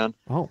back down.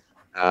 Oh.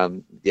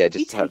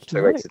 Just have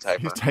 2 weeks to take.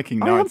 He's taking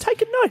notes. I'm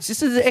taking notes.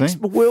 This is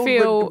an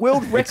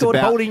world record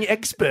holding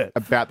expert.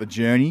 About the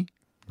journey,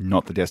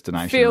 not the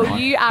destination. Phil, right?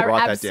 you are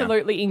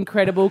absolutely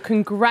incredible.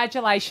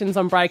 Congratulations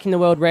on breaking the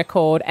world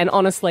record. And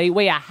honestly,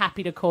 we are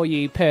happy to call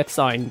you Perth's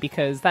own,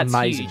 because that's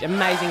huge.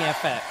 Amazing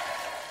effort.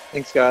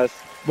 Thanks, guys.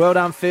 Well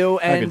done, Phil.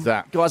 And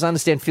guys, I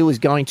understand Phil is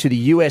going to the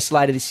US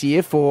later this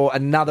year for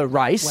another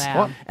race.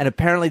 Wow. And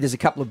apparently there's a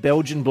couple of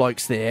Belgian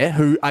blokes there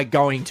who are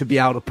going to be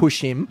able to push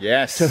him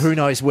to who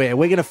knows where.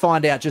 We're going to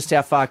find out just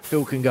how far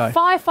Phil can go.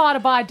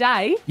 Firefighter by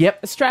day.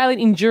 Yep. Australian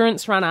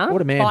endurance runner.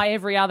 What a man. By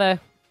every other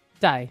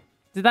day.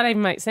 Did that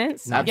even make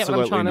sense? Absolutely you get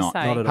what I'm trying not.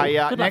 to say? Not at all.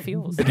 Hey, good luck for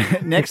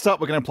yours. Next up,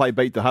 we're going to play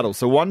Beat the Huddle.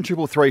 So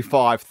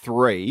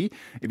 1-3-3-5-3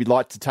 if you'd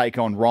like to take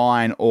on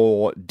Ryan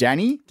or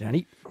Danny.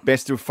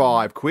 Best of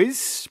 5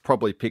 quiz.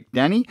 Probably pick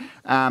Danny.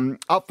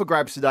 Up for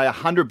grabs today,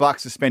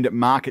 $100 to spend at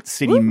Market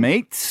City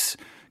Meats.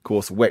 Of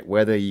course, wet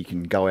weather, you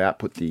can go out,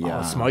 put the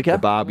smoker, the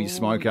barbie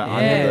smoker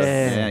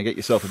under the, get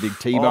yourself a big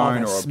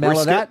T-bone or a smell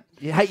brisket. Of that.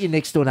 You hate your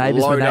next door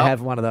neighbours when they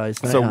have one of those.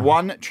 So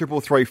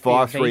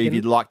 1-3-3-5-3 if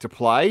you'd like to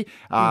play.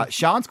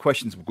 Sian's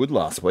questions were good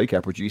last week,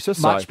 our producer.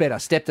 So much better.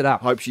 Stepped it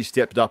up. Hope she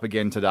stepped it up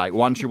again today.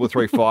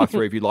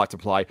 1-3-3-5-3 if you'd like to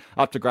play.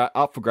 Up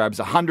for grabs,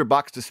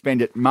 $100 to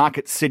spend at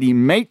Market City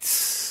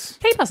Meats.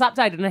 Keep us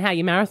updated on how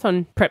your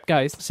marathon prep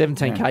goes.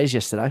 17 Ks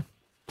yesterday.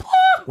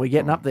 We're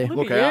getting up there.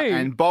 Look out.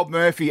 And Bob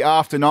Murphy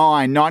after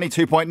 9,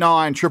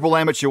 92.9, Triple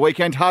Amateur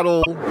Weekend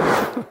Huddle.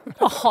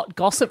 A hot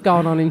gossip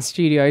going on in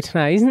studio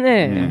today, isn't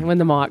there? When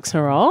the mics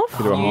are off.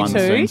 Bit of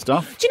behind-the-scenes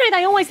stuff. Do you know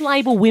they always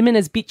label women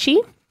as bitchy?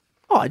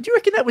 Oh, do you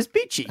reckon that was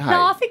bitchy?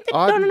 No, I think that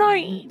no,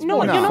 you're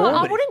not.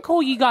 I wouldn't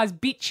call you guys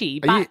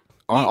bitchy, but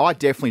I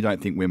definitely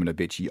don't think women are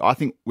bitchy. I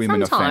think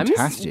women sometimes, are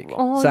fantastic.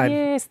 Oh, Same.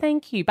 yes,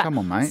 thank you. But Come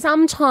on, mate.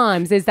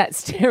 Sometimes there's that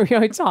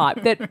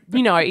stereotype that,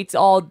 it's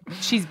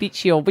she's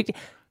bitchy or bitchy.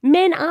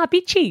 Men are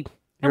bitchy.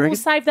 And we'll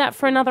save that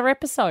for another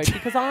episode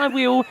because I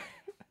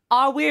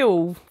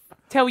will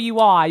tell you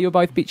why you're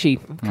both bitchy.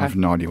 I have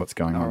no idea what's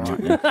going on right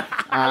now.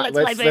 Let's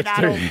play let's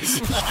do this.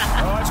 It's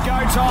go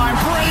time.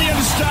 Brilliant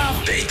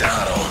stuff. Big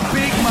Huddle.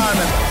 Big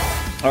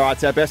moment. All right,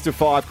 it's our best of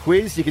 5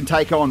 quiz. You can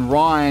take on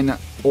Ryan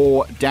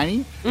or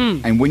Danny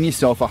and win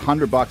yourself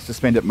 $100 to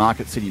spend at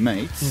Market City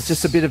Meats.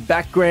 Just a bit of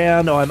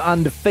background. I'm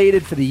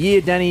undefeated for the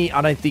year. Danny,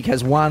 I don't think,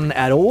 has won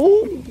at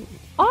all.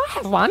 I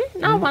have one.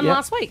 No, I won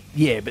last week.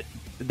 Yeah, but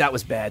that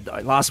was bad, though.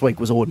 Last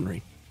week was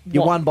ordinary.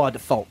 You won by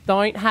default.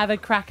 Don't have a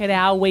crack at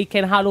our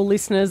Weekend Huddle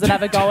listeners that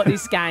have a go at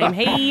this game.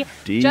 He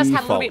just had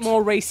a little bit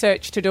more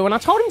research to do, and I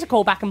told him to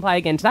call back and play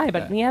again today,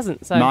 but he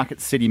hasn't. So Market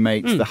City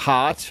Meats, the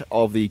heart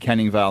of the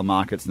Canning Vale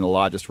markets and the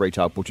largest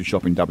retail butcher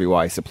shop in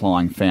WA,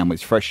 supplying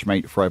families fresh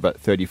meat for over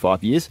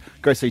 35 years.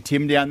 Go see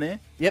Tim down there.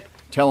 Yep.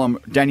 Tell him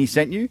Danny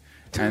sent you,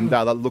 and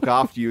they'll look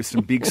after you with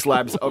some big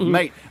slabs of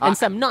meat. And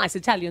some nice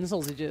Italian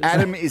sausages.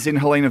 Adam is in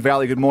Helena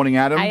Valley. Good morning,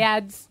 Adam. Hey,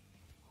 Ads.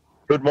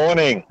 Good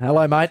morning.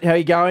 Hello, mate. How are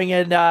you going?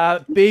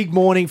 And big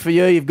morning for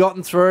you. You've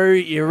gotten through.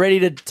 You're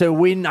ready to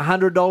win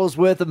 $100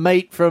 worth of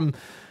meat from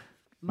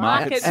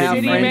Market our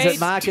City friends Meats. at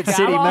Market Come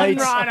City on,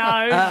 Meats.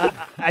 Rhino.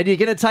 And you're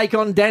going to take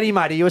on Danny,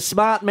 mate. Are you a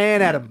smart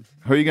man, Adam?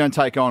 Who are you going to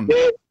take on?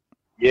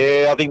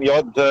 Yeah, I think the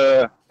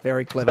odds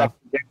Very clever.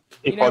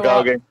 if You know I go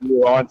what? against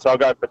you, Ryan, so I'll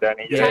go for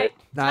Danny. Yeah. Take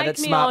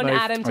that's me smart on, move.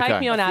 Adam. Okay. Take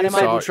me on, A few Adam.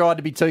 people tried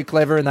to be too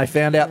clever and they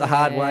found out the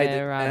hard way Yeah,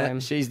 that righto.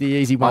 she's the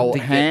easy one I'll to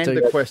get hand to.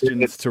 the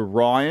questions to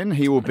Ryan.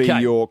 He will be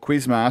Okay. your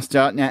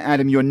quizmaster. Now,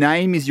 Adam, your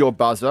name is your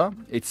buzzer.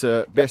 It's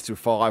a best of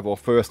 5 or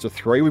first of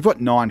 3. We've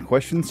got 9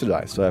 questions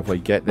today, so if we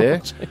get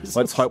there,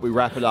 let's hope we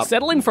wrap it up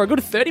Settle in for a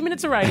good 30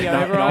 minutes of radio,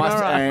 everyone. nice All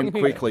right. and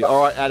quickly.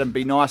 All right, Adam,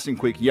 be nice and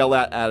quick. Yell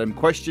out, Adam.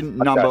 Question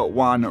number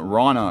 1,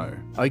 Rhino.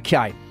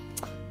 Okay.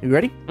 You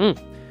ready?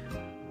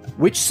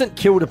 Which St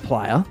Kilda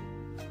player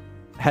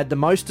had the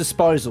most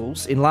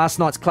disposals in last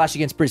night's clash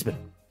against Brisbane?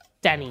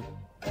 Danny.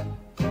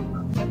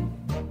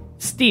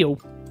 Steele.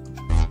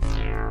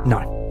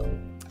 No.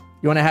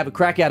 You want to have a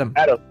crack at him?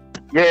 Adam.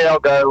 Yeah, I'll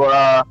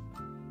go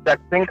Jack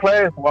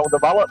Sinclair, well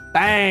developed.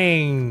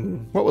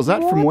 Bang! What was that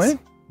from where?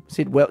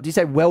 Said well. Did you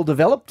say well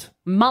developed?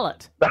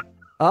 Mullet.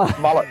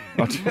 Mullet.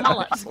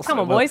 Mullet. Come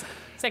on, boys.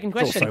 Second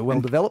question. Also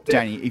well developed.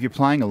 Danny, if you're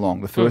playing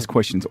along, the first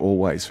question's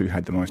always who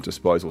had the most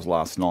disposals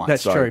last night.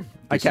 That's so true. do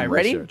Okay, some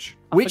ready? research.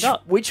 Which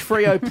forgot.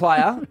 Freo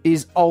player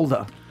is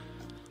older?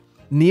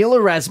 Neil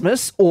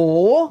Erasmus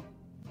or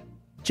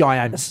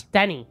Jai Amos?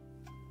 Danny.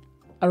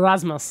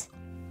 Erasmus.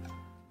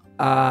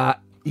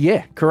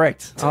 Yeah,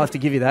 correct. I'll have to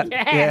give you that.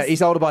 Yes. Yeah,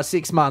 he's older by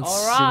 6 months.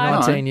 All right.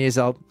 19 years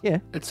old. Yeah.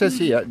 It says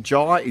here,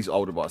 Jai is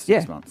older by 6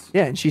 Yeah. months.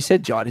 Yeah, and she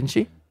said Jai, didn't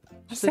she?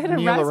 I said Neil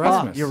Erasmus.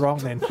 Erasmus. You're wrong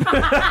then.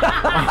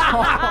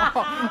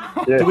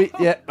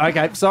 Yeah,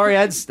 okay. Sorry,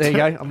 Ads. There you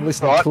go. I'm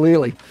listening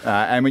clearly.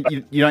 And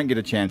you don't get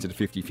a chance at a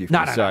 50-50.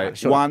 No, so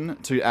sure. 1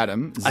 to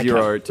Adam,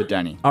 0 to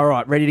Danny. All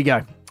right, ready to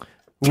go.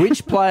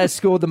 Which player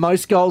scored the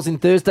most goals in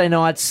Thursday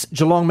night's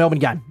Geelong-Melbourne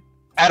game?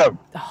 Adam.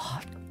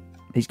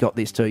 He's got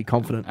this too.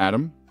 Confident.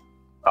 Adam?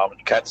 I'm a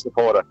Cat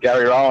supporter.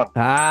 Gary Rowan.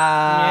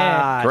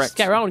 Ah, Correct.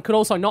 Gary Owen could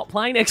also not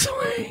play next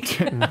week.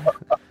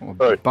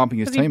 Well, bumping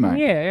his teammate.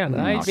 Yeah, no,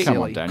 Oh, big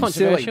come on, Danny.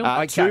 controversial.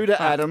 Silly. 2 to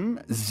Adam,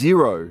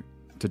 0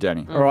 to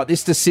Danny. All right,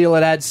 this to seal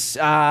it, Ads.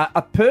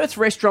 A Perth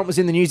restaurant was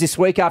in the news this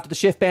week after the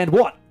chef banned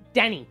what?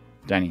 Danny.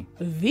 Danny.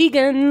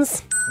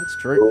 Vegans. That's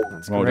true.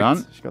 That's Well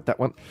correct. done. She got that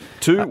one.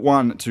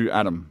 2-1 to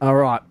Adam. All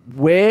right,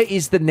 where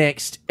is the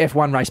next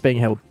F1 race being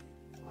held?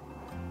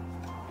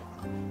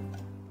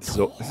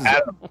 So, this is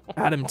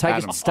Adam,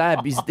 take a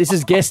stab. This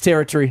is guest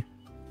territory.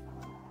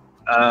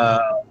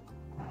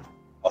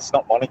 It's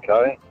not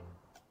Monaco.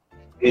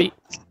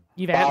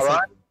 You've answered.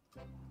 Bahrain.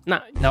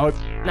 No, No,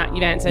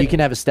 you've answered. you can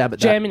have a stab at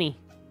that. Germany.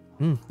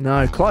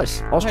 No,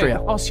 close.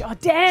 Austria. Oh,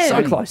 damn.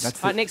 So close.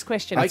 That's All right, next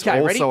question. That's Okay,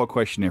 also ready? a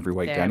question every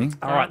week, Damn. Danny.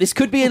 All right, this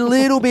could be a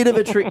little bit of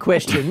a trick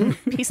question.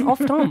 Piss off,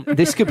 Tom.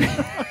 This could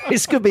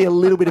be a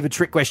little bit of a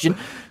trick question.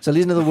 So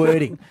listen to the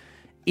wording.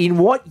 In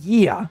what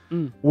year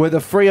were the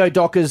Freo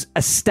Dockers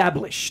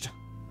established?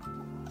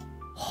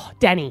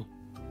 Danny.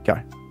 Go.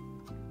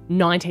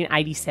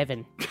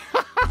 1987.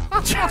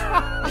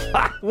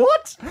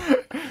 What?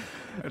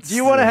 Do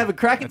you want to have a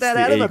crack at that,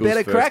 that's the Adam? A Eagles'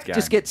 better first crack? game.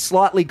 Just get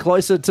slightly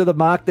closer to the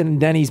mark than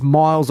Danny's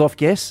miles off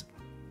guess.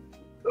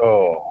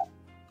 Oh.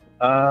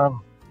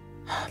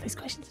 These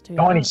questions are too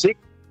hard. 96.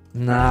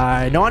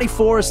 No,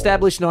 94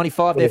 established,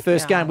 95 their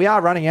first game. We are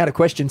running out of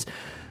questions.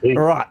 All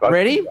right,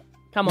 ready?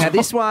 Come on. Now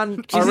this one,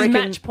 This I is reckon.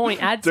 match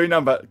point, Ads. Do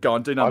number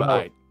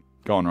 8.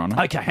 Go on, Ron.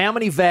 Okay, how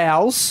many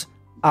vowels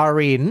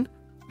are in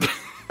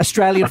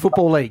Australian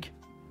Football League?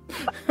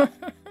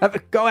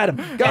 Go, Adam.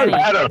 Go.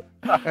 Adam.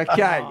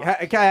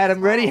 Okay,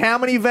 Adam, ready? How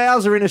many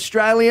vowels are in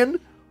Australian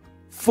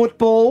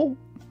Football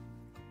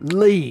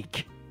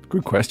League?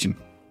 Good question.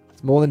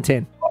 It's more than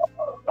 10.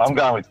 I'm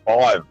going with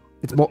 5.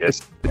 It's more,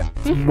 Yes.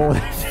 it's more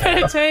than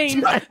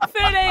 13.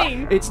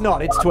 13. It's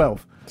not. It's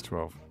 12. It's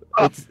 12.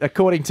 It's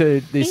according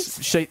to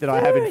this sheet that I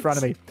have in front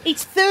of me.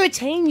 It's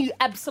 13, you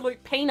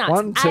absolute peanuts.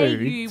 1,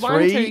 2,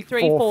 3,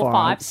 4,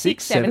 5,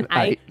 6, 7,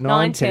 8,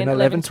 9, 10,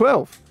 11,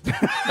 12.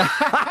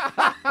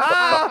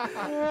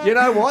 You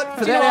know what?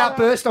 For that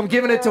outburst, I'm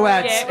giving it to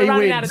Ads. Yeah, He we're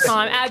running wins. out of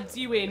time. Ads,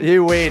 you win.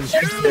 You win.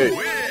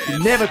 You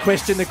never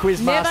question the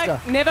quiz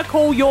master. Never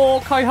call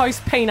your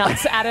co-host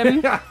peanuts,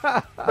 Adam.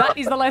 That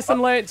is the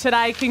lesson learnt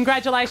today.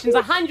 Congratulations.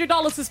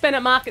 $100 to spend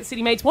at Market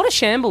City Meats. What a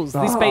shambles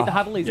this beat the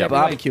Huddle is every week.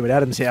 Barbecue at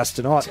Adam's house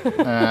tonight.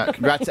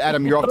 Congrats,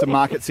 Adam. You're off to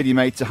Market City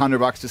Meats.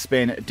 $100 to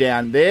spend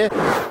down there.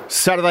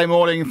 Saturday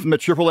morning from the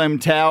Triple M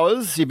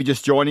Towers. If you're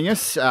just joining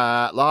us,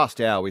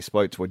 last hour we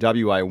spoke to a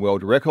WA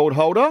world record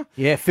holder.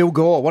 Yeah, Phil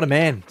Gore. What a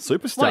man.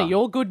 Superstar. One of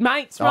your good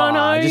mates,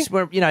 Rono.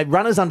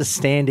 Runners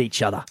understand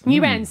each other.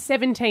 You ran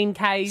 17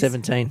 Ks.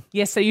 17.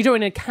 Yes, so you're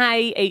doing a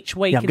K each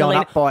week. Yeah, I'm going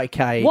up by a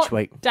K each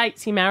week. What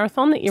date's your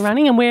marathon that you're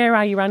running and where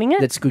are you running it?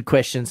 That's a good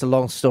question. It's a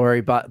long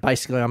story, but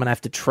basically I'm going to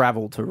have to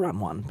travel to run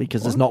one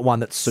because there's not one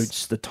that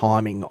suits the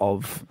timing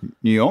of...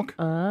 New York?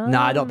 No,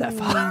 not that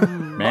far.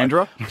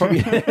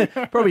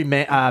 Mandurah? Probably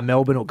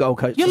Melbourne or Gold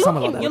Coast.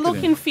 Something like that. You're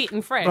looking fit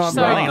and fresh, I'm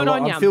so running good a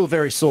lot. on you. I feel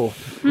very sore.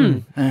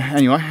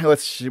 Anyway,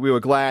 we were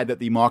glad that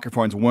the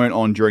microphones weren't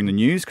on during the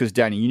news because,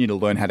 Danny, you need to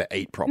learn how to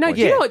eat properly. No,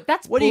 do you know what?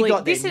 That's What do you bullying.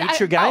 got there? This is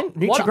Nutrigrain?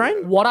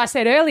 Nutrigrain? What I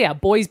said earlier,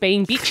 boys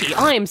being bitchy.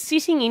 I am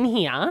sitting in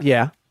here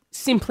Yeah.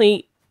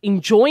 simply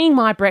enjoying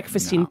my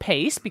breakfast in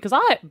peace because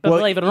I,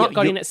 believe it or not,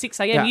 got in at 6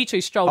 a.m. Yeah. You two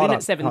strolled Hold in on.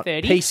 at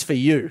 7:30. Peace for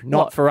you,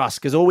 not What? for us,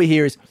 because all we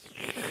hear is...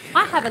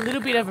 I have a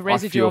little bit of a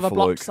residue feel of a for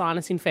blocked Luke.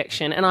 sinus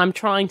infection and I'm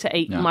trying to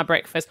eat my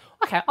breakfast.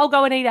 Okay, I'll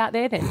go and eat out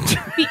there then.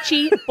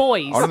 Bitchy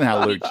boys. I don't know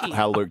how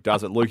Bitchy. Luke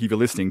does it. Luke, if you're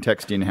listening,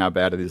 text in how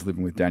bad it is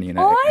living with Danny and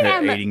her I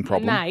am, eating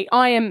problem. Mate,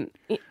 I am...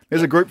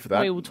 There's a group for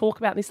that. We will talk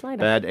about this later.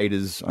 Bad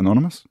Eaters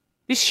Anonymous.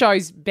 This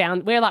show's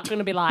bound... We're like going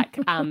to be like...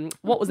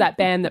 what was that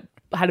band that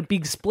had a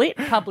big split?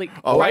 Public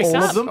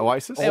Oasis? breakup?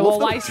 Oasis?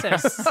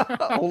 Oasis.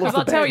 Because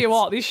I'll tell you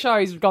what, this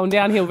show's going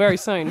downhill very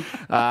soon.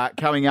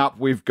 Coming up,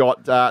 we've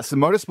got some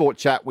motorsport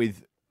chat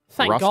with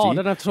Thank Rusty. God, I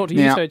don't have to talk to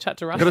you Now, two, chat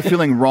to I've Rusty. got a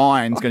feeling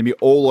Ryan's going to be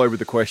all over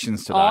the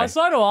questions today. Oh,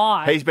 so do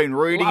I. He's been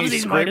reading Loves his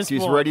his script.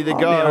 He's motorsport. ready to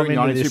go. I'm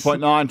into this.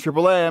 92.9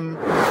 Triple M.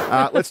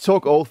 Let's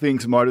talk all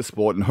things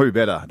motorsport, and who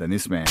better than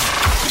this man?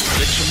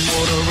 Let your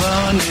motor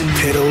run and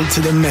pedal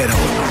to the metal.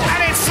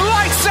 And it's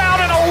lights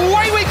out and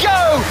away we go.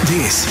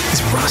 This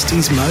is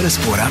Rusty's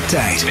Motorsport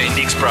Update.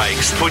 Bendix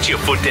Brakes. Put your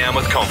foot down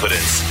with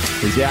confidence.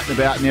 He's out and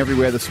about and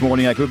everywhere this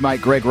morning. Our good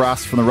mate Greg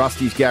Rust from the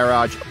Rusty's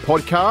Garage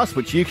podcast,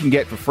 which you can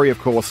get for free, of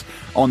course,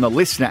 on the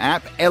Listener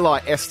app.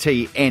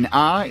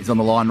 LISTNR is on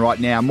the line right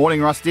now.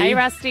 Morning, Rusty. Hey,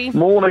 Rusty.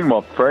 Morning,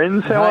 my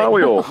friends. How are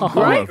we all?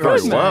 Great,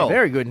 very good, well.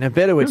 Very good. Now,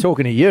 better we're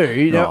talking to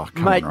you. Now,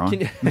 come mate, on,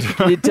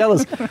 can you tell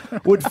us,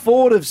 would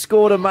Ford have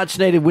scored a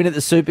much-needed win at the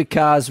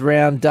Supercars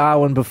round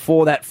Darwin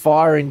before that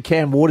fire in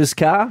Cam Waters'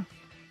 car?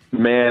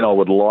 Man, I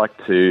would like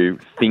to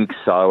think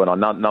so, and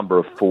a number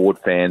of Ford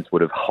fans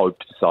would have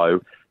hoped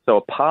so. So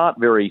apart,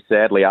 very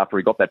sadly, after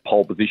he got that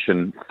pole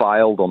position,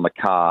 failed on the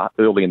car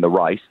early in the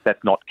race.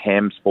 That's not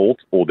Cam's fault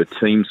or the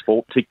team's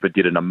fault. Tickford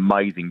did an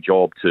amazing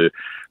job to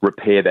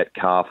repair that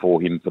car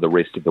for him for the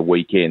rest of the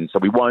weekend. So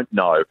we won't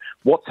know.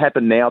 What's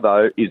happened now,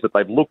 though, is that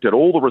they've looked at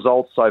all the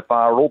results so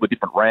far, all the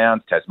different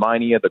rounds,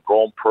 Tasmania, the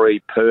Grand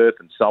Prix, Perth,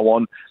 and so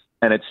on,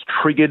 and it's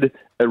triggered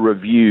a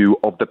review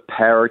of the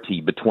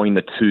parity between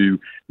the two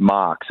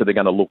marks. So they're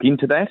going to look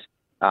into that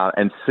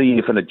and see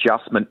if an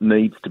adjustment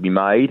needs to be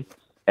made.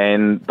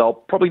 And they'll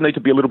probably need to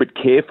be a little bit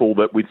careful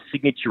that with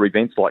signature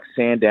events like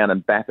Sandown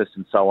and Bathurst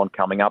and so on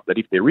coming up, that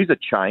if there is a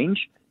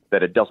change,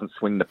 that it doesn't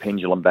swing the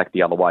pendulum back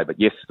the other way. But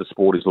yes, the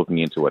sport is looking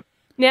into it.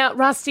 Now,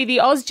 Rusty, the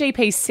AusGP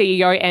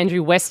CEO,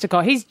 Andrew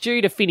Westacott, he's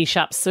due to finish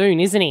up soon,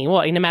 isn't he?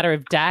 What, in a matter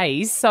of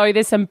days? So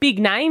there's some big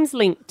names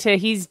linked to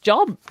his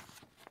job.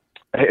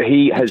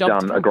 He has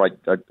done a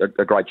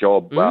great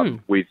job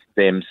with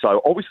them.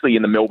 So obviously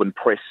in the Melbourne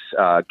press,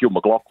 Gil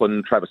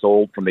McLaughlin, Travis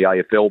Auld from the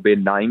AFL, their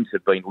names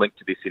have been linked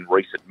to this in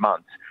recent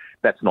months.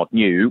 That's not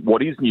new.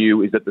 What is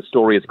new is that the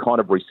story has kind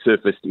of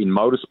resurfaced in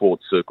motorsport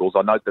circles.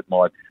 I note that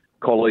my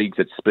colleagues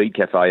at Speed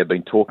Cafe have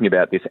been talking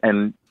about this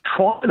and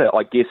trying to,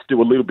 I guess,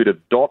 do a little bit of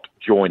dot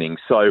joining.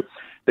 So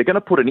they're going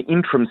to put an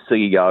interim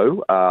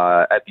CEO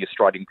at the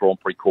Australian Grand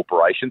Prix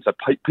Corporation. So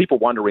people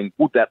wondering,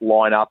 would that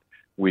line up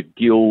with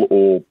Gil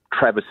or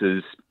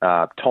Travis's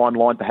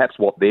timeline, perhaps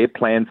what their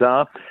plans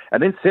are.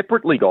 And then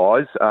separately,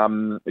 guys,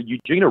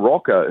 Eugenia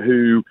Rocker,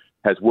 who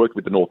has worked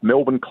with the North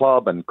Melbourne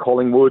Club and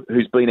Collingwood,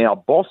 who's been our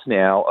boss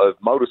now of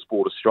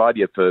Motorsport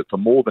Australia for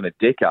more than a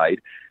decade,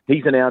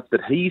 he's announced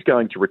that he's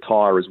going to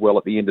retire as well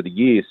at the end of the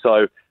year.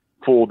 So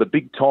for the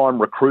big-time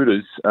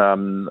recruiters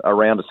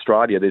around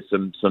Australia, there's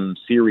some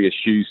serious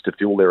shoes to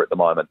fill there at the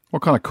moment.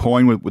 What kind of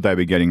coin would they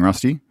be getting,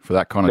 Rusty, for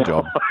that kind of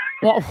job?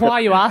 Why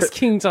are you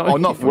asking, Tommy? Oh,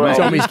 not for me.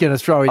 Tommy's going to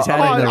throw his hat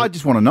in there. I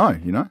just want to know,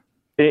 you know.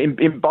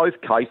 In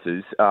both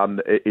cases,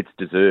 it's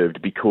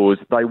deserved because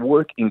they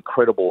work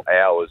incredible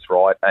hours,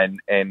 right?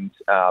 And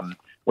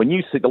when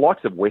you see the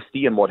likes of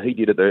Westy and what he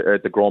did at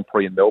the Grand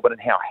Prix in Melbourne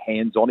and how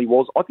hands-on he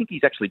was, I think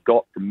he's actually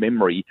got, from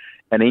memory,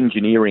 an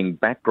engineering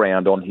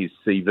background on his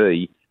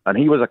CV, and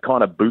he was a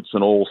kind of boots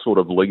and all sort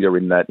of leader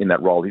in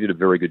that role. He did a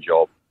very good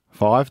job.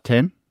 5,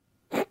 10?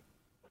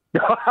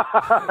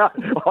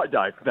 I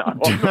don't know.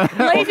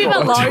 Leave him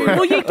alone.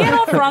 Will you get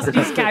off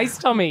Rusty's case,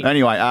 Tommy?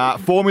 Anyway,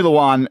 Formula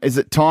One, is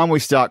it time we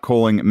start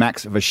calling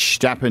Max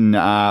Verstappen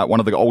one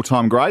of the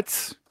all-time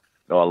greats?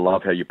 Oh, I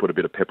love how you put a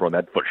bit of pepper on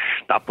that,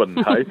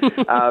 Verstappen, hey?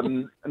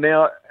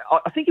 Now,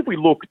 I think if we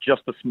look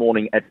just this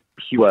morning at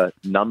pure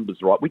numbers,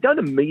 right, we don't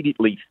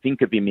immediately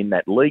think of him in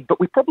that league, but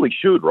we probably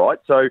should, right?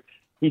 So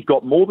he's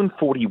got more than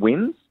 40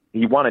 wins.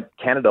 He won at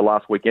Canada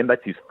last weekend.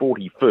 That's his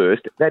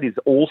 41st. That is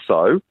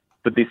also,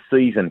 for this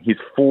season, his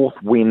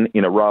 4th win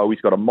in a row.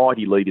 He's got a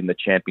mighty lead in the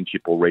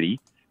championship already.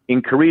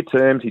 In career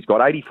terms, he's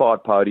got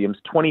 85 podiums,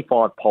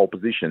 25 pole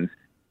positions.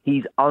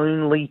 He's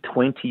only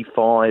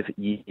 25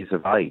 years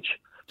of age.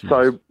 Jeez.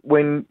 So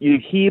when you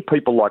hear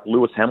people like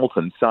Lewis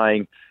Hamilton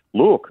saying,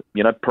 look,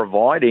 you know,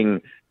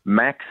 providing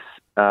Max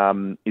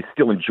is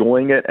still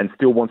enjoying it and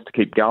still wants to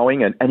keep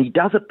going, and he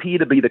does appear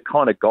to be the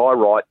kind of guy,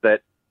 right,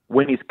 that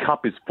when his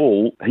cup is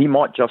full, he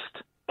might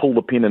just pull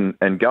the pin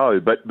and go.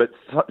 But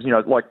you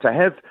know, like to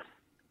have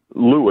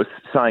Lewis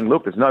saying,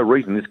 look, there's no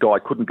reason this guy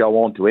couldn't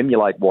go on to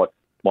emulate what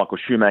Michael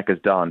Schumacher's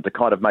done, to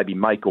kind of maybe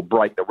make or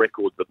break the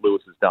records that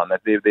Lewis has done.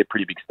 They're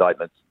pretty big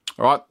statements.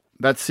 All right,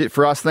 that's it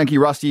for us. Thank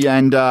you, Rusty,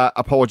 and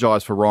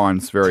apologise for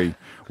Ryan's very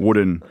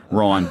wooden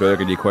Ryan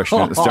Burgundy question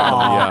at the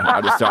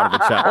start of the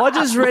chat. I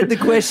just read the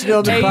question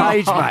on the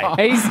page,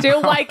 mate. He's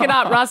still waking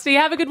up, Rusty.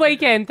 Have a good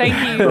weekend.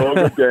 Thank you. Oh,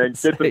 good gang. Get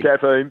some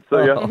caffeine.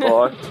 See ya.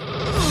 Bye.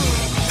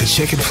 The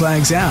checkered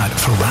flag's out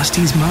for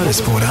Rusty's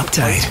Motorsport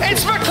Update.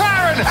 It's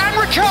McLaren and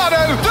Ricciardo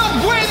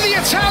that win the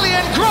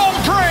Italian Grand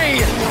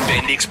Prix.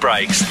 Bendix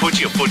Brakes.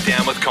 Put your foot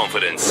down with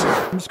confidence.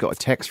 I just got a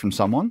text from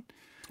someone.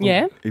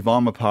 Yeah? If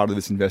I'm a part of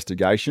this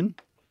investigation,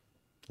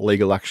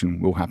 legal action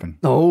will happen.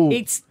 Oh.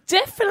 It's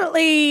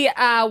definitely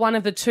one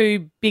of the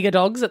two bigger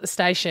dogs at the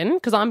station,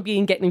 because I'm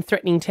getting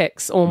threatening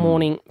texts all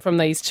morning from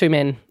these two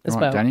men as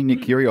well. Danny,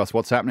 Nick Kyrgios,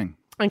 what's happening?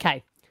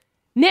 Okay.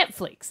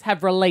 Netflix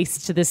have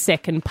released the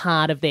second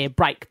part of their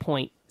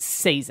Breakpoint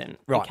season.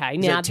 Right. Okay.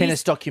 Now, a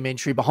tennis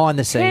documentary behind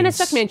the scenes. Tennis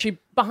documentary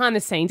behind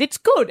the scenes. It's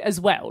good as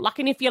well. Like,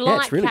 and if you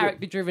like really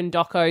character-driven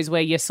docos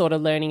where you're sort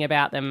of learning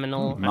about them and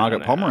all.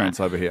 Margaret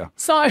Pomerantz over here.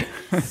 So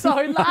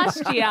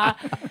last year,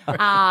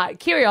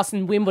 Kyrgios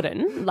in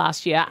Wimbledon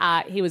last year,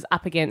 he was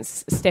up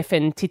against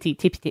Stefan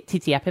Tsitsipas.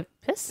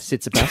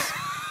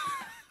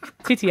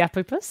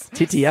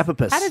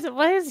 Titiapopoulos. How does it?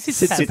 What is it?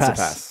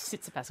 Tsitsipas.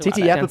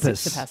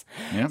 Titiapopoulos.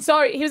 Yep.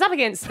 So he was up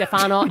against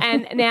Stefano,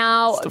 and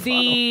now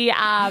the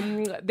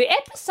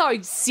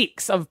episode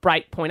 6 of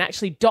Breakpoint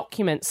actually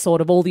documents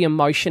sort of all the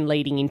emotion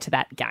leading into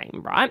that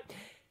game, right?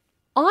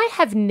 I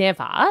have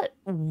never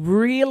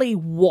really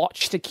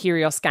watched a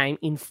Kyrgios game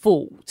in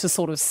full to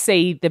sort of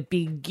see the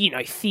big,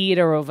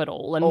 theatre of it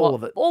all and all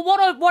of it. Or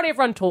what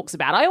everyone talks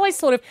about. I always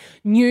sort of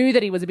knew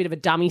that he was a bit of a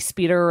dummy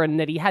spitter and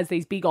that he has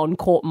these big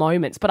on-court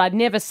moments, but I'd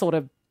never sort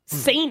of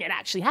seen it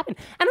actually happen.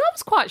 And I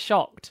was quite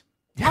shocked.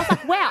 I was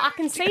like, wow, I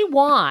can see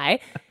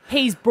why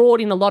he's brought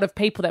in a lot of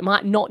people that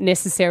might not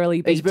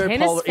necessarily be tennis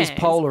fans. He's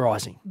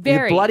polarising.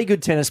 Very. He's a bloody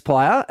good tennis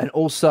player and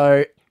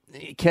also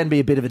it can be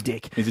a bit of a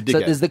dick. He's a dickhead. So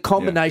there's the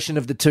combination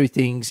of the two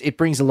things. It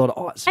brings a lot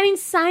of eyes. And in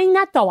saying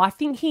that, though, I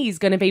think he's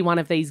going to be one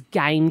of these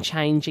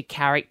game-changer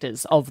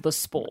characters of the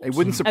sport. It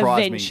wouldn't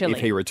surprise eventually. me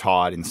if he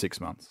retired in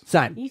 6 months.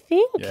 Same. You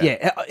think?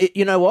 Yeah.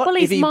 You know what? Well,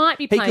 he might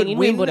be playing in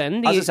Wimbledon.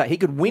 I was going to say, he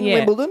could win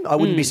Wimbledon. I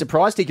wouldn't be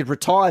surprised. He could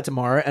retire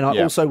tomorrow, and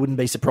I also wouldn't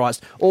be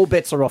surprised. All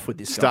bets are off with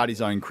this guy. Start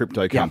his own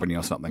crypto company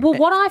or something. Well,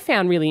 what I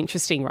found really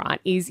interesting, right,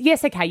 is,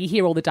 yes, okay, you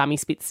hear all the dummy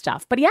spit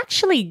stuff, but he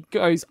actually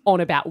goes on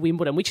about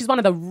Wimbledon, which is one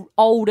of the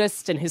oldest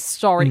and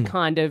historic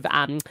kind of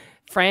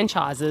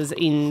franchises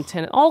in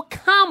tennis. Oh,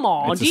 come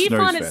on. Do you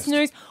find it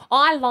snooze?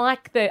 I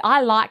like the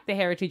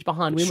heritage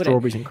behind Wimbledon.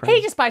 Strawberries and cream.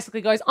 He just basically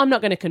goes, I'm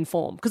not going to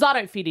conform because I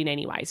don't fit in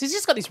anyway. So he's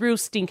just got this real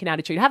stinking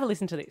attitude. Have a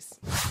listen to this.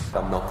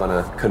 I'm not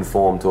going to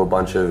conform to a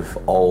bunch of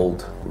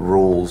old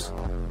rules.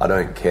 I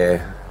don't care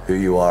who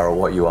you are or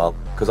what you are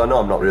because I know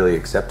I'm not really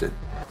accepted.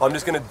 I'm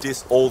just going to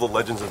diss all the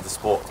legends of the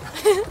sport.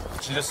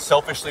 She just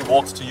selfishly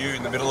walks to you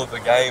in the middle of the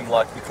game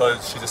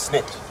because she's a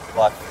snitch.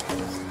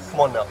 Come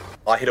on now.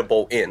 I hit a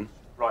ball in.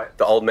 Right.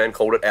 The old man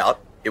called it out.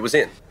 It was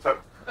in. So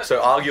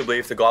arguably,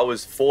 if the guy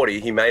was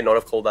 40, he may not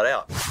have called that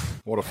out.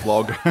 What a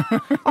flog.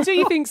 Do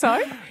you think so?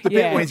 The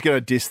bit when he's going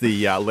to diss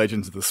the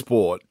legends of the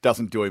sport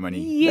doesn't do him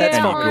any good.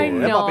 That might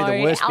be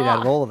the worst bit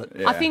out of all of it.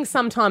 Yeah. I think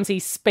sometimes he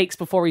speaks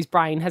before his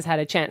brain has had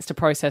a chance to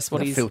process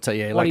what he's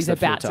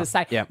about to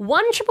say. Yeah.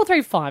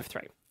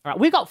 13353. All right,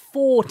 we've got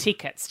 4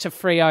 tickets to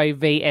Freo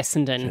v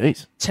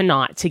Essendon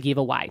tonight to give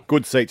away.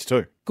 Good seats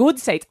too. Good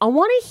seats. I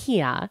want to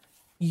hear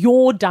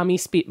your dummy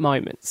spit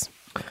moments.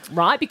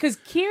 right? Because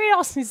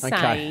Kyrgios is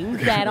saying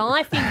that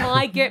I think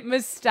I get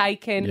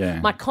mistaken. Yeah.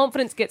 My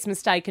confidence gets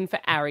mistaken for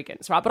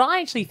arrogance, right? But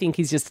I actually think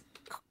he's just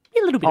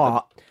a little bit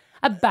of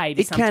a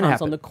baby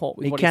sometimes on the court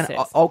with what he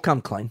says. I'll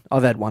come clean.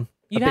 I've had one.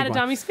 You've had a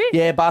dummy spit?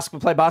 Yeah,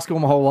 played basketball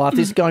my whole life.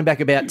 This is going back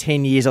about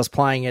 10 years. I was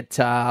playing at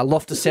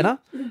Loftus Centre,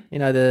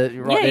 in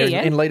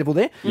Leederville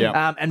there.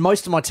 Yeah. And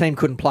most of my team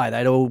couldn't play.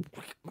 They'd all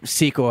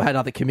sick or had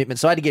other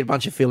commitments. So I had to get a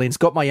bunch of fill-ins.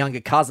 Got my younger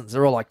cousins.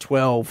 They're all like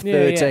 12,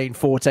 13,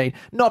 14.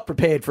 Not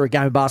prepared for a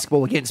game of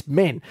basketball against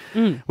men.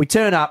 We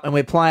turn up and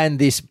we're playing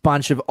this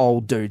bunch of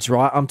old dudes,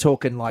 right? I'm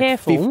talking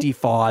like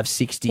 55,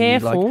 60,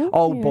 like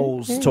old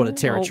balls sort of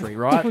territory,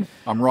 right?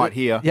 I'm right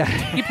here.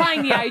 Yeah. You're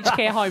playing the aged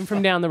care home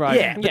from down the road.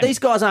 Yeah, but these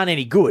guys aren't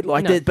any good.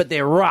 But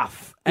they're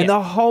rough. And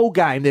the whole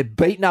game, they're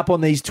beating up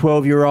on these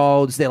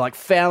 12-year-olds. They're like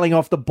fouling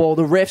off the ball.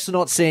 The refs are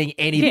not seeing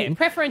anything. Yeah,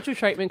 preferential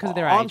treatment because of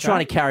their age. I'm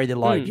trying to carry the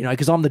load,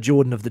 because I'm the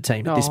Jordan of the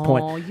team at this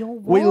point. You're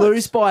We what?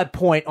 lose by a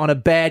point on a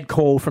bad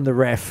call from the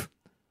ref.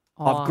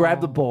 I've grabbed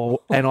the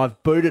ball and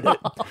I've booted it,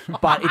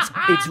 but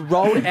it's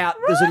rolled out.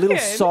 There's a little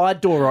side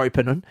door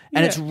opening,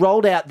 and it's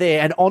rolled out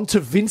there and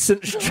onto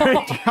Vincent Street.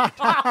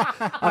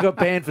 I got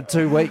banned for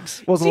 2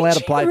 weeks. Wasn't allowed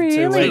to play for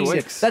 2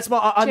 weeks. That's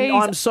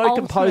I'm so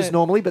composed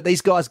normally, but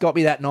these guys got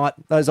me that night.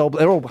 They're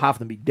all half of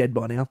them be dead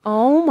by now.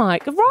 Oh my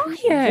God,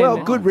 Ryan!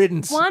 Well, good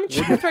riddance.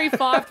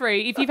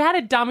 1-353-53. If you've had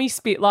a dummy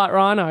spit like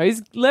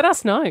Rhino's, let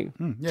us know.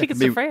 Tickets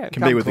are free.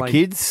 Can be with the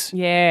kids.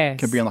 Yeah.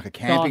 Can be on like a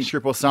camping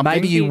trip or something.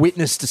 Maybe you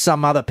witnessed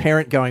some other parent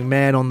going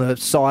mad on the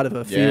side of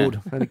a field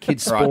at a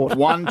kid's sport.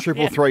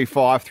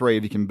 1-333-53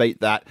 if you can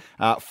beat that.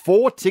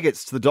 4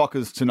 tickets to the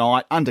Dockers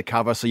tonight,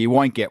 undercover, so you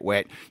won't get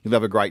wet. You'll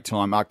have a great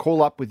time.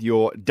 Call up with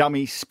your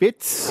dummy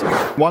spits.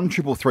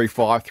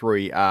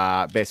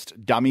 1-333-53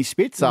 best dummy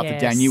spits. After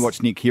Dan, you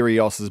watched Nick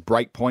Kyrgios's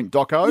Breakpoint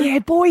doco. Yeah,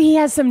 boy, he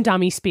has some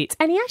dummy spits.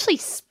 And he actually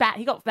spat.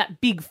 He got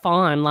that big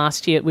fine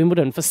last year at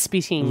Wimbledon for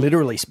spitting.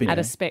 Literally spitting. At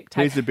a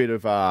spectator. Here's a bit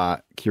of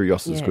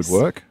Kyrgios's good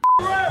work.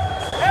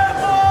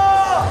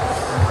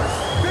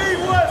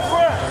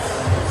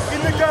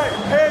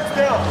 Hands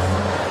down.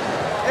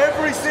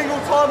 Every single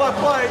time I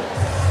play,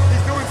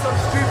 he's doing some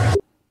stupid.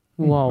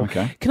 Whoa.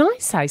 Okay. Can I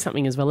say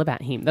something as well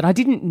about him that I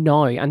didn't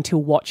know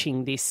until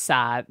watching this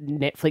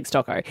Netflix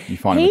doco? You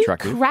find him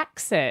attractive? He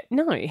cracks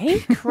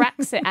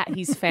it at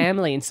his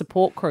family and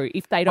support crew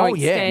if they don't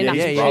stand up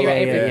to cheer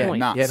at every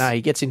point. Yeah, no,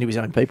 he gets into his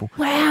own people.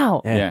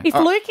 Wow. Yeah. If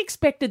Luke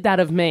expected that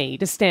of me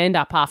to stand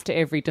up after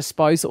every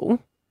disposal...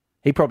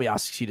 He probably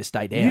asks you to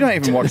stay down. You don't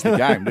even watch the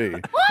game, do you?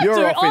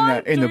 You're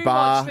off in the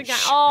bar,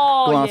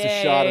 glass of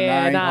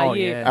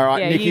Chardonnay. All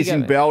right, Nikki's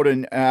in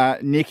Belden.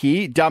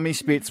 Nikki, dummy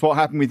spits. What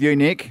happened with you,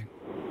 Nick?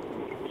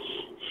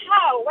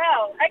 Oh,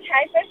 well,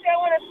 okay. Firstly, I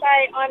want to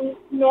say I'm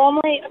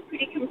normally a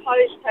pretty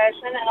composed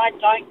person and I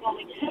don't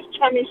normally have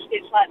dummy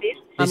spits like this.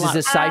 This is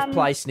a safe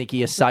place,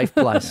 Nikki, a safe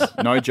place.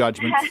 No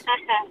judgments.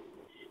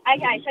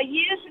 Okay, so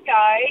years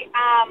ago,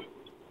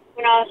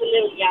 when I was a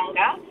little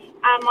younger,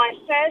 my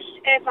first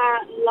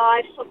ever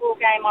live football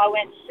game I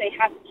went to see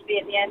happened to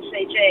be at the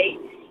MCG.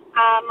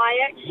 My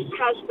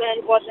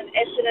ex-husband was an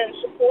Essendon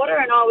supporter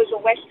and I was a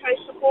West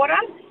Coast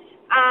supporter.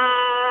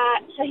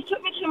 So he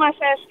took me to my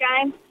first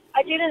game.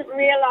 I didn't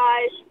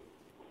realise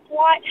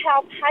quite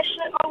how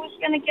passionate I was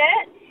going to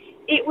get.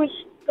 It was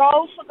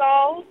goal for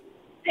goal.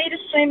 Peter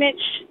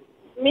Sumich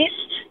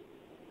missed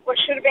what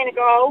should have been a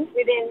goal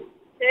within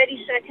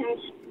 30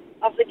 seconds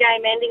of the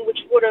game ending,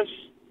 which would have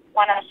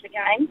won us the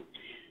game.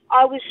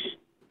 Obviously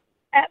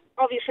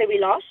we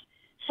lost,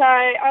 so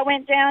I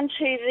went down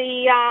to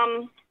the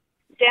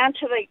gates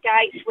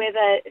where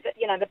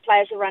the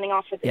players were running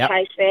off at the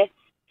chase there,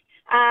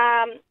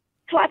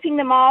 clapping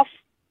them off.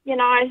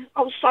 I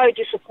was so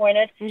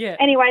disappointed. Yeah.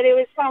 Anyway, there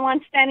was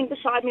someone standing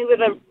beside me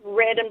with a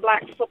red and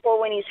black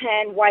football in his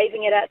hand,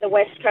 waving it at the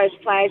West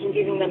Coast players and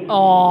giving them.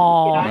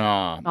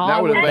 That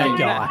would have been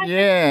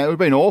it would have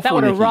been awful. That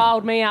would have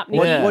riled me up.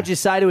 What'd you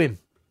say to him?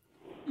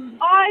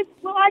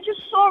 I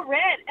just saw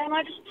red and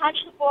I just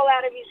punched the ball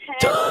out of his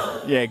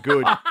hand. Yeah,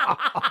 good.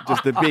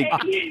 Just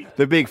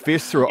the big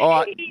fist through it. All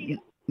right,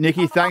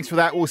 Nikki, thanks for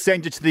that. We'll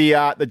send you to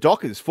the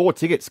Dockers. 4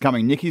 tickets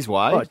coming Nikki's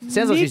way. Oh,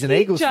 sounds like she's an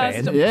Eagles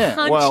fan.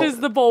 Punches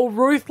the ball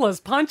ruthless.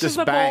 Punches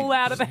the ball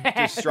out of the hand.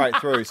 Just straight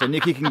through. So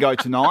Nikki can go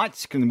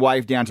tonight. Can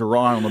wave down to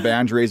Ryan on the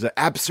boundary. As it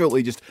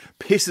absolutely just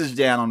pisses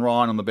down on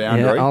Ryan on the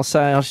boundary. Yeah,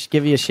 I'll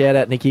give you a shout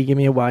out, Nikki. Give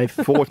me a wave.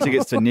 4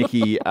 tickets to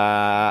Nikki.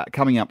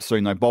 Coming up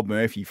soon, though, Bob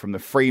Murphy from the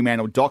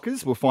Fremantle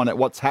Dockers. We'll find out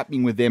what's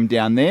happening with them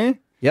down there.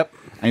 Yep.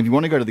 And if you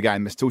want to go to the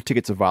game, there's still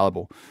tickets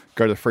available.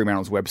 Go to the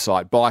Fremantle's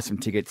website, buy some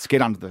tickets,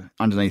 get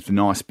underneath the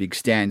nice big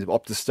stands of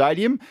Optus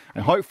Stadium,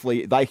 and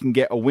hopefully they can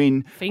get a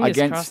win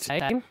against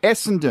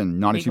Essendon,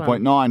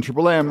 92.9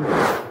 Triple M.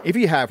 If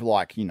you have,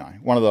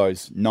 one of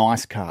those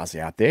nice cars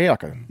out there,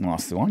 like a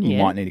nice one, you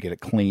might need to get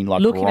it clean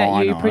like looking Rhino.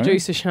 Looking at you,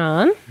 Producer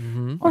Sean.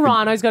 Mm-hmm. Well,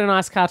 Rhino's got a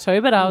nice car too,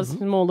 but I was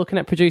more looking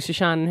at Producer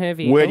Sean and her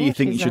vehicle. Where do you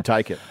think you should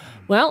take it?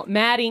 Well,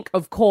 Mad Inc.,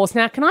 of course.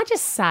 Now, can I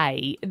just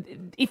say,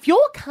 if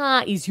your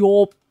car is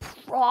your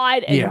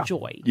pride and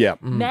joy,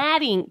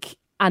 Mad Inc.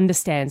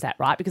 understands that,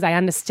 right? Because they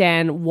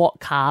understand what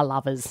car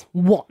lovers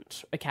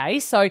want, okay?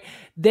 So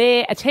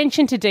their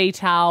attention to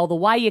detail, the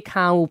way your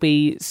car will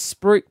be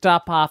spruiked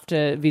up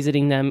after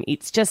visiting them,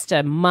 it's just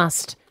a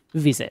must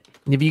visit.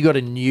 And if you got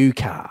a new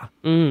car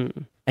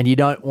and you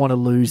don't want to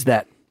lose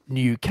that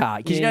new car,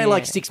 because you know,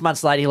 like 6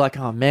 months later, you're like,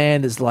 oh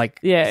man, there's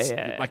like,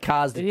 my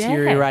car's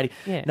deteriorating.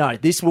 Yeah. No,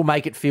 this will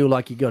make it feel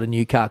like you got a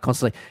new car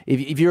constantly.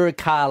 If you're a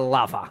car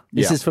lover,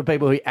 this is for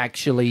people who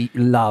actually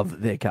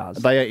love their cars.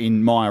 They are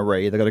in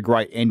Myre. They've got a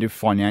great end of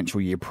financial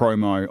year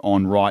promo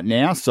on right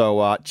now.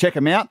 So check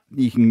them out.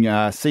 You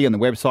can see on the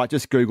website,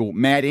 just Google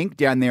Mad Inc.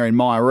 down there in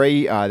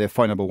Myre. Their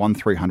phone number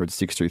 1300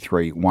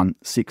 623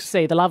 16.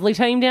 See the lovely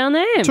team down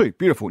there. Two,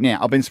 beautiful. Now,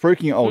 I've been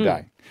spruiking it all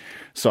day.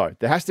 So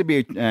there has to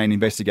be an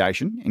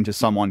investigation into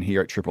someone here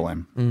at Triple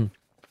M.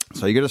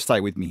 So you got to stay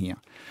with me here.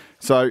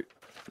 So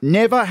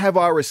never have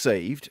I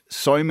received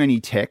so many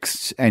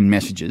texts and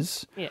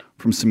messages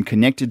from some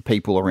connected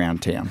people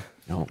around town.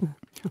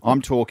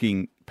 I'm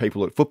talking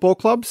people at football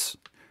clubs,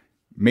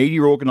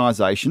 media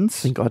organisations.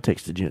 I think I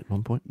texted you at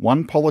one point.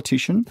 One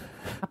politician.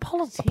 A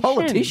politician? A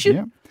politician?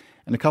 Yeah.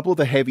 And a couple of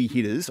the heavy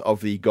hitters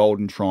of the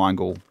Golden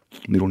Triangle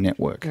little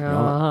network.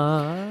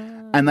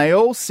 And they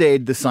all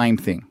said the same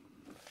thing.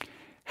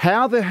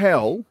 How the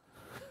hell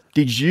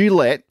did you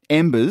let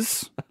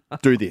Embers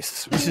do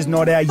this? This is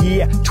not our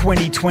year,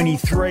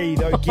 2023,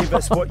 though. Give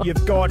us what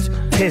you've got.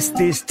 Test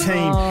this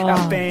team.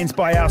 Our fans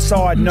by our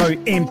side, no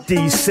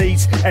empty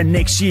seats. And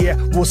next year,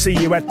 we'll see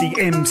you at the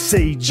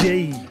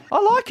MCG. I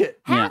like it.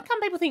 How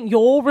come people think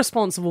you're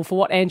responsible for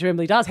what Andrew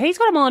Embley does? He's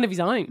got a mind of his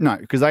own. No,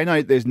 because they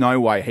know there's no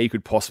way he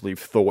could possibly have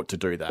thought to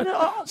do that.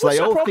 So they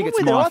all think it's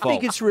my fault. I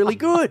think it's really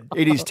good.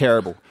 It is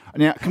terrible.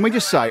 Now, can we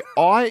just say,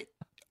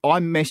 I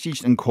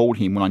messaged and called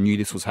him when I knew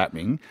this was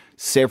happening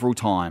several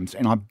times,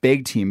 and I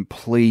begged him,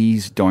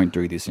 please don't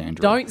do this,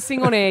 Andrew. Don't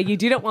sing on air. You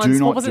did it once.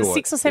 What was it,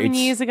 6 or 7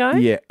 years ago?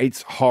 Yeah,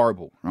 it's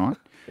horrible, right?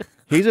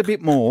 Here's a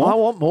bit more. I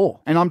want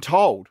more. And I'm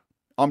told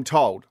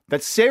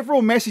that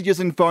several messages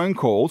and phone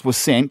calls were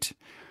sent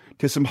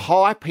to some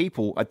high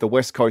people at the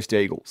West Coast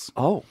Eagles.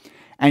 Oh.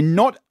 And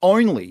not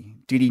only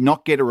did he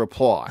not get a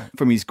reply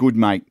from his good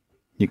mate,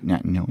 Nick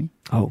Natanelli.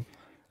 Oh.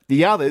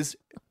 The others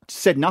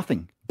said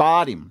nothing,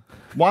 barred him.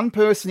 One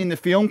person in the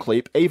film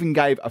clip even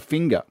gave a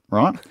finger,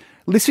 right?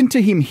 Listen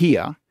to him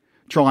here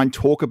try and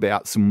talk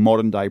about some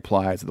modern-day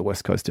players of the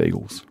West Coast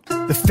Eagles.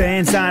 The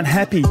fans aren't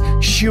happy.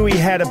 Shuey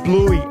had a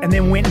bluey and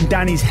then went and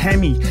done his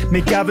hammy.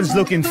 McGovern's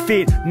looking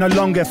fit, no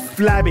longer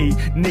flabby.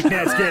 Nick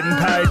Nat's getting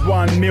paid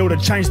 $1 million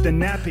to change the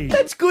nappy.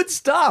 That's good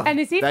stuff. And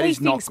as if That he is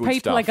not thinks good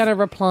people stuff. are going to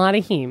reply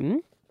to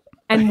him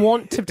and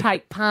want to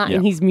take part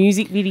in his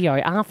music video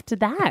after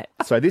that.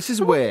 So this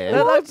is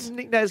where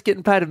Nick Nat's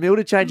getting paid $1 million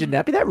to change a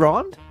nappy. That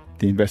rhymed.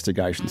 the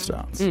investigation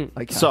starts.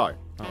 Okay. So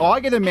I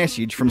get a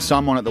message from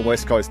someone at the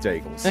West Coast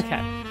Eagles.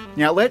 Okay.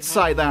 Now, let's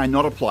say they are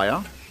not a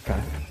player. Okay.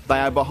 They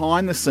are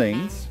behind the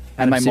scenes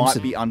and Adam they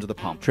Simpson. might be under the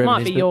pump. Trevor Might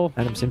be Nisbet, your-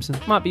 Adam Simpson.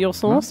 Might be your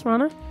source,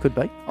 Rana. Could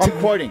be. I'm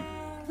quoting.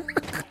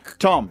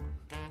 Tom,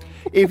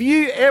 if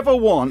you ever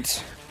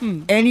want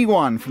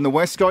anyone from the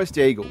West Coast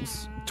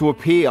Eagles to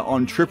appear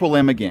on Triple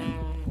M again,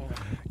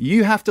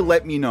 you have to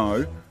let me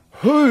know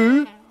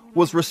who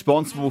was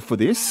responsible for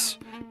this,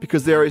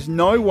 because there is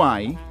no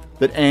way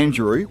that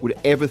Andrew would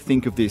ever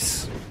think of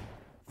this.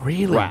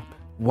 Really? Rap.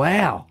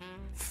 Wow.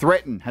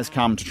 Threaten has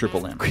come to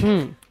Triple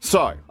M.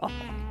 So,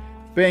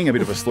 being a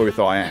bit of a sleuth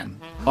I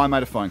am, I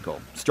made a phone call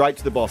straight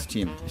to the boss,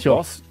 Tim. Sure.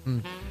 Boss,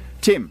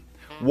 Tim,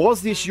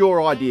 was this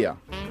your idea?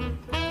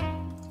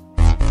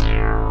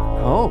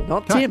 Oh,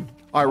 not Tim.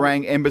 I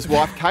rang Ember's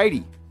wife,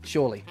 Katie.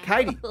 Surely.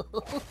 Katie,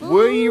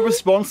 were you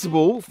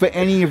responsible for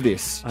any of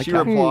this? She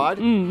Okay. replied,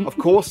 of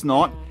course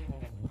not.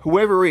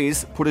 Whoever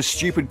is put a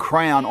stupid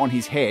crown on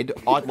his head,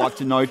 I'd like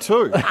to know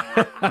too.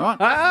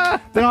 Right?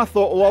 Then I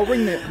thought, well, I'll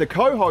ring the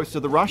co-host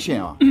of the Rush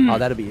Hour. Oh,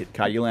 that'll be it.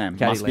 Katie Lamb.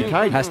 Katie Must be Lamb.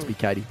 Katie. Has to be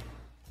Katie.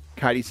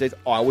 Katie says,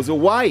 I was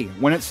away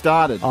when it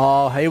started.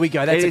 Oh, here we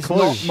go. That's It a is clue.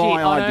 not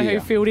my I know idea.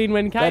 who filled in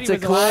when Katie That's a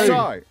was clue.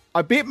 away. So,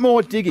 a bit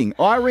more digging.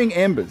 I ring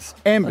Embers.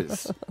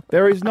 Embers,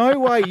 there is no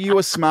way you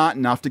were smart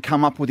enough to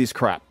come up with this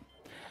crap.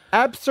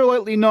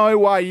 Absolutely no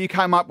way you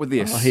came up with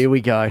this. Oh, here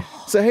we go.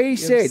 So he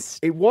said,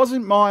 it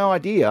wasn't my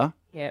idea.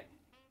 Yep.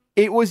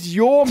 It was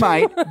your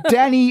mate,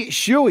 Danny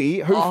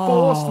Shuey, who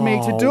forced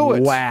me to do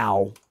it.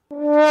 Wow.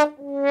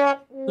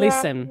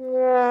 Listen,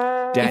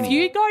 Danny. if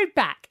you go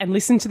back and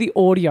listen to the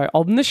audio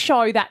on the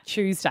show that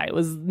Tuesday, it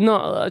was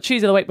not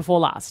Tuesday the week before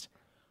last,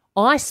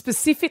 I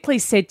specifically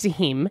said to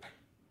him,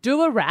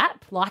 do a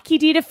rap like he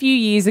did a few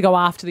years ago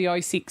after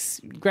the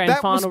 06 grand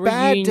That was final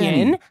bad, reunion.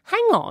 Danny.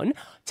 Hang on,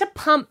 to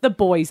pump the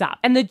boys up.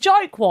 And the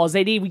joke was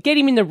that he would get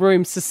him in the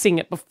rooms to sing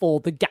it before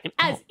the game,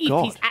 as if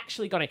God. he's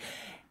actually going to.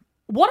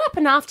 What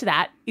happened after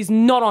that is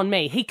not on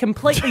me. He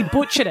completely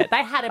butchered it.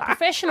 They had a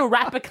professional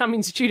rapper come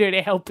in studio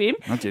to help him.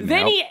 That didn't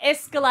Then help. he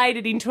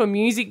escalated into a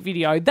music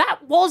video.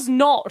 That was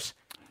not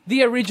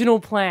the original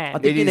plan. I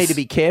think you need to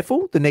be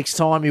careful the next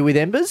time you're with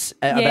Embers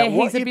about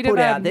what you put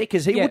out there,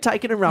 because he will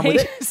take it and run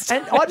with it.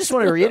 And I just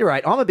want to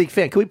reiterate, I'm a big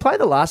fan. Can we play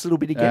the last little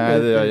bit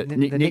again? The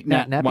Nick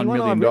Nat Nappy $1 one?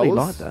 million. I really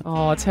like that.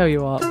 Oh, I'll tell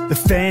you what. The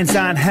fans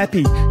aren't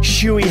happy.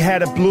 Shuey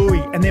had a bluey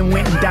and then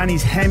went and done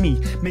his hemi.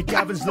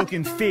 McGovern's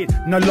looking fit,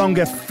 no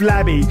longer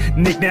flabby.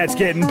 Nick Nat's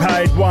getting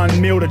paid $1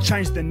 million to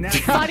change the nap.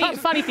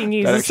 Funny thing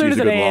is, as soon as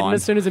it aired,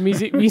 as soon as the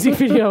music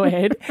video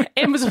aired,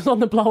 Embers was on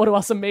the blower to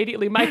us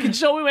immediately, making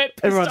sure we went.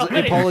 Everyone's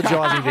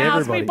apologising to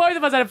everybody. Both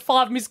of us had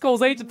 5 missed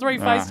calls each and 3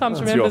 FaceTimes from It's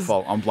Embers. your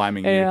fault. I'm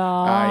blaming you.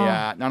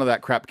 None of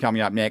that crap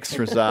coming up next.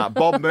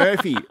 Bob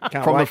Murphy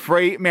from the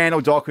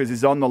Fremantle Dockers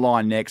is on the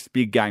line next.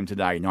 Big game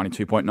today,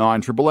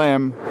 92.9 Triple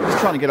M. Just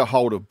trying to get a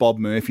hold of Bob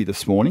Murphy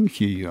this morning. A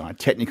few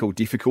technical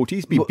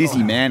difficulties.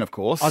 Busy man, of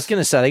course. I was going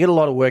to say, they got a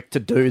lot of work to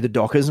do, the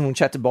Dockers, and we'll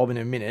chat to Bob in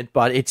a minute,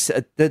 but it's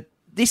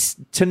this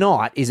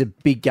tonight is a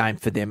big game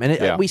for them.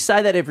 And we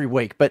say that every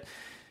week, but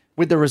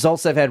with the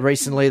results they've had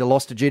recently, the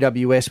loss to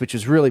GWS, which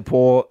was really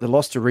poor, the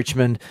loss to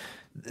Richmond,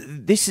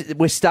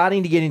 we're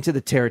starting to get into the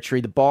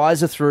territory. The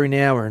buys are through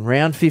now. We're in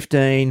round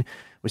 15.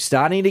 We're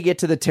starting to get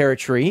to the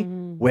territory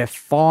where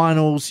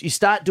finals, you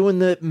start doing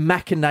the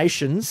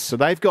machinations. So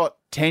they've got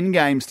 10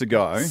 games to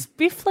go.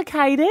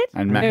 Spifflicated.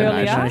 And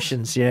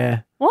machinations,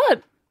 yeah.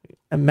 What?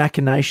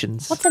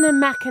 Machinations. What's an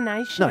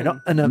machination?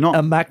 No, not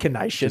a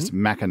machination. Just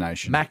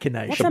machination.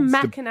 Machination. What's a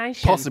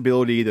machination? The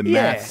possibility, the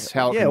maths,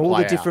 how it can all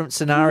play the different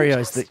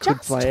scenarios that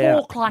could play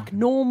out. Talk like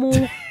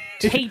normal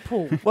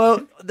people.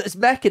 Well, there's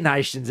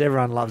machinations.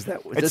 Everyone loves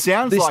that. It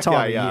sounds like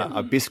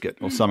a biscuit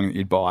or something that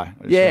you'd buy.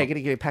 Yeah, going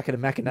to get a packet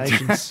of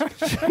machinations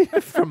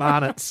from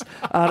Arnott's.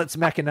 Arnott's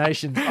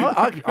machinations.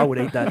 I would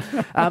eat that.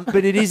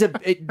 But it is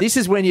this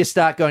is when you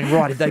start going,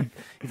 right, if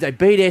they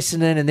beat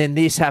Essendon and then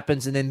this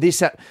happens and then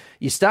this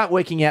you start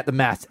working out the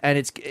math,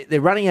 and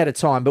they're running out of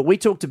time. But we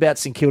talked about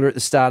St Kilda at the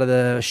start of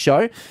the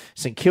show.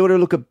 St Kilda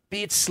look a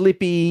bit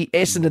slippy.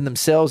 Essendon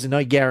themselves are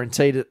no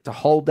guarantee to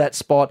hold that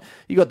spot.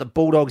 You got the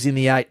Bulldogs in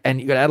the 8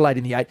 and you got Adelaide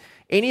in the 8.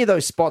 Any of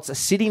those spots are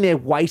sitting there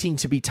waiting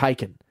to be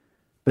taken.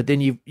 But then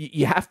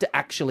you have to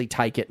actually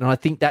take it. And I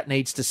think that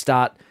needs to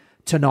start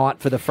tonight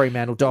for the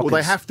Fremantle Dockers.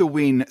 Well, they have to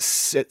win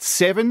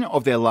 7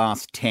 of their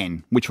last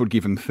 10, which would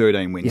give them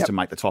 13 wins to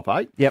make the top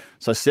 8. Yep.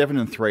 So 7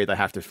 and 3 they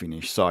have to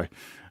finish. So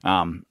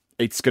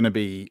it's going to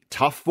be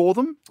tough for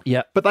them.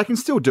 Yep. But they can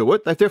still do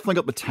it. They've definitely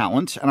got the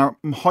talent. And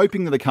I'm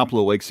hoping that a couple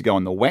of weeks ago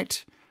in the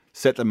wet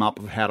set them up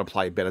with how to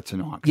play better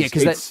tonight. Yeah,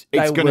 because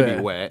it's going to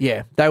be wet.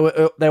 Yeah, they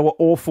were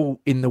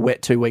awful in the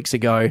wet 2 weeks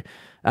ago,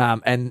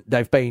 and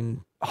they've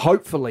been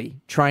hopefully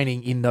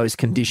training in those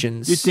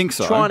conditions. You'd think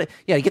so. Trying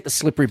to get the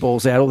slippery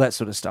balls out, all that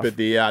sort of stuff. But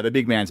the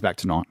big man's back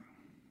tonight.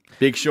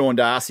 Big Sean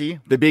Darcy,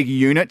 the big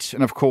unit,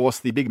 and of course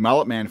the big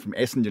mullet man from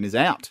Essendon is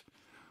out.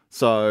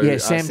 So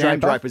Sam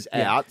Draper's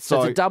out.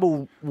 So it's a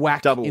double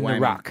whack in whammy. the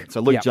ruck. So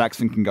Luke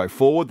Jackson can go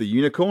forward, the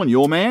unicorn,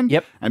 your man.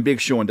 Yep. And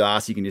big Sean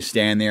Darcy can just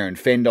stand there and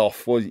fend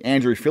off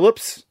Andrew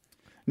Phillips.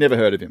 Never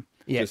heard of him.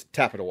 Yeah. Just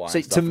tap it away.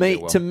 So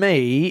to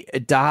me,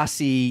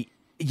 Darcy,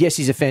 yes,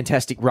 he's a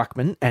fantastic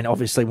ruckman and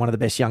obviously one of the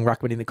best young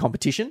ruckmen in the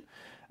competition.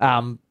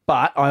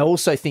 But I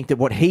also think that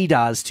what he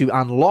does to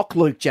unlock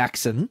Luke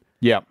Jackson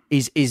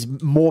is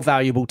more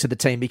valuable to the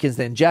team, because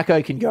then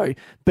Jacko can go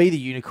be the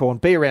unicorn,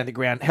 be around the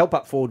ground, help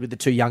up forward with the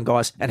 2 young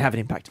guys and have an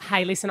impact.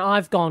 Hey, listen,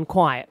 I've gone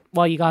quiet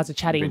while you guys are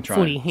chatting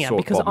footy here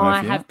because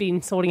I have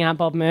been sorting out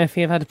Bob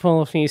Murphy. I've had to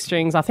pull a few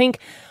strings. I think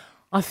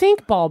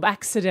Bob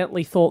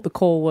accidentally thought the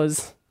call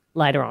was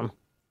later on.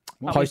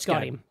 Post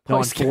got him.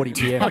 9:40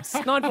 p.m.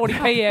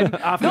 9:40 p.m.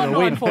 not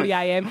 9:40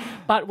 a.m.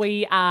 But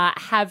we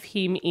have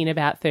him in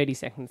about 30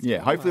 seconds. Yeah,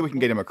 hopefully we can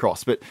get him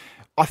across. But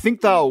I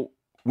think they'll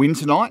win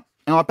tonight.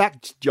 And I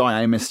backed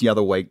Jai Amos the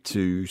other week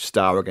to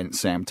star against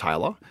Sam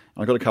Taylor.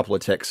 I got a couple of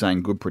texts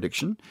saying good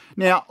prediction.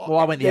 Now,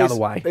 I went the other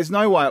way. There's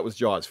no way it was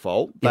Jai's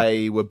fault. Yep.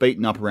 They were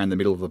beaten up around the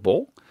middle of the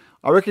ball.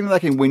 I reckon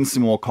they can win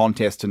some more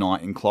contests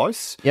tonight in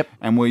close. Yep.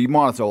 And we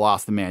might as well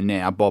ask the man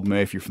now, Bob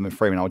Murphy from the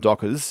Fremantle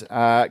Dockers.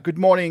 Good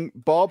morning,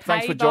 Bob.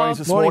 Thanks for joining us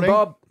this morning.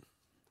 Bob.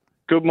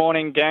 Good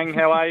morning, gang.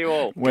 How are you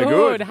all? We're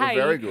good. Hey.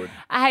 We're very good.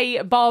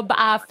 Hey, Bob,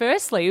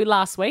 firstly,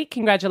 last week,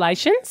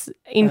 congratulations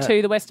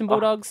into the Western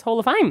Bulldogs Hall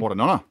of Fame. What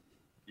an honour.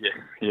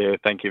 Yeah.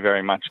 Thank you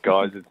very much,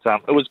 guys. It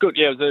was good.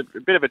 Yeah, it was a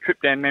bit of a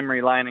trip down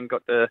memory lane and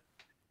got to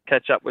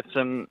catch up with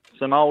some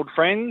old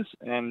friends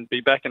and be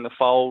back in the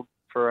fold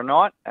for a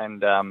night.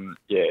 And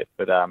bit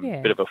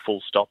of a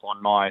full stop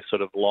on my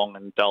sort of long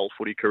and dull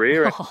footy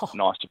career. It's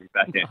nice to be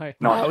back in.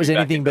 No, it was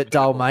anything but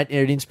dull, mate.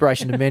 You're an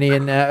inspiration to many,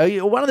 and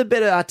one of the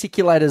better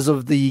articulators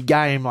of the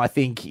game, I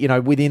think.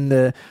 Within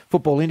the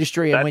football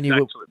industry,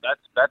 and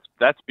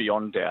that's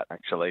beyond doubt.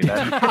 Actually,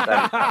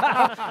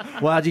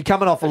 well, you're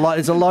coming off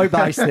it's a low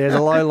base there. There's a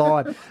low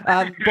line,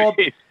 Bob.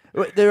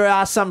 There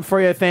are some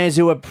Freo fans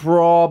who are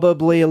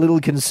probably a little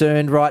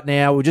concerned right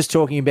now. We're just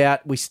talking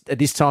about at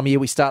this time of year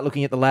we start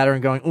looking at the ladder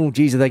and going, oh,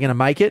 geez, are they going to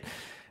make it?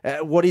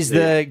 What is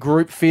the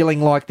group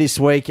feeling like this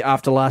week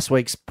after last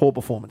week's poor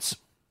performance?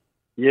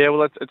 Yeah,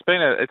 well,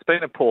 it's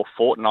been a poor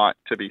fortnight,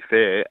 to be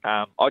fair.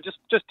 I'll just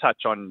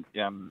touch on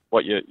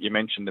what you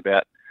mentioned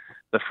about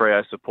the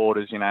Freo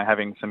supporters,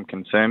 having some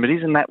concern. But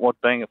isn't that what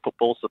being a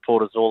football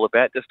supporter is all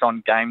about? Just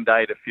on game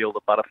day to feel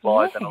the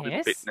butterflies and a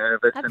little bit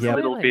nervous and a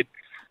little bit,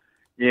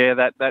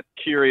 that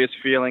curious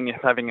feeling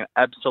of having an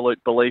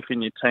absolute belief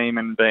in your team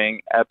and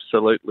being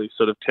absolutely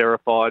sort of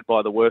terrified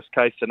by the worst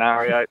case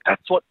scenario.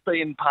 That's what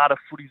being part of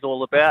footy's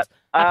all about.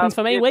 Happens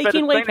for me week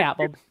in, week out,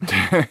 Bob.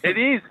 It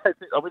is.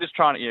 We're just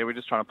trying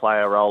to play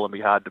our role and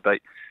be hard to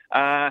beat.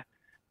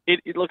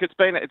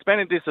 It's been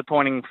a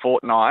disappointing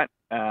fortnight.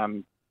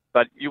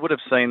 But you would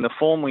have seen the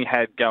form we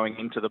had going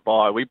into the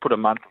bye. We put a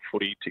month of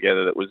footy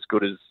together that was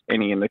good as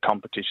any in the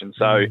competition.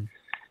 So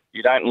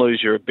you don't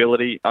lose your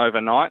ability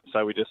overnight.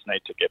 So we just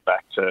need to get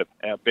back to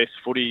our best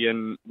footy.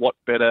 And what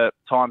better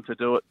time to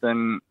do it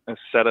than a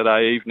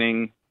Saturday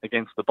evening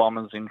against the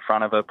Bombers in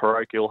front of a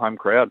parochial home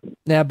crowd.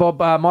 Now, Bob,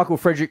 Michael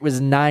Frederick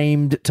was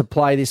named to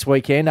play this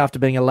weekend after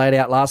being a laid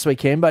out last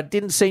weekend, but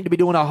didn't seem to be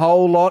doing a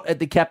whole lot at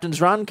the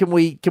captain's run. Can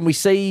we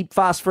see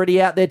Fast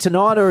Freddie out there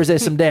tonight, or is there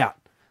some doubt?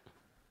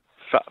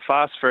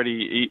 Fast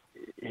Freddie,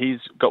 he's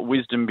got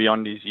wisdom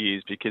beyond his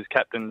years, because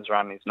captain's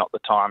run is not the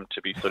time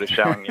to be sort of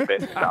showing your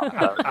best stuff.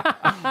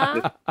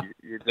 So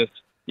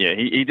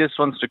he just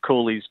wants to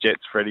cool his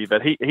jets, Freddie.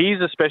 But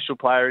he's a special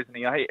player, isn't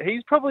he?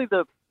 He's probably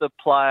the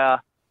player.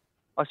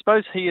 I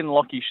suppose he and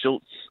Lockie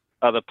Schultz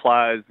are the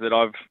players that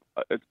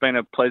it's been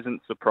a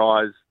pleasant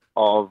surprise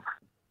of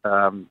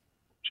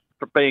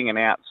for being an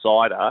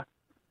outsider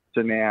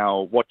to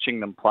now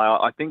watching them play.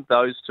 I think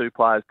those two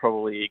players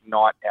probably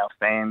ignite our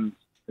fans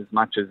as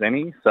much as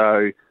any.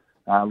 So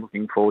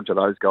looking forward to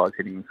those guys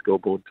hitting the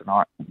scoreboard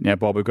tonight. Now,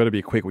 Bob, we've got to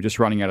be quick. We're just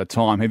running out of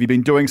time. Have you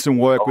been doing some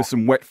work with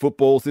some wet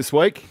footballs this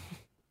week?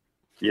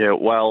 Yeah,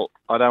 well,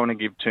 I don't want to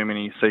give too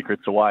many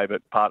secrets away,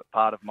 but part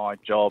of my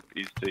job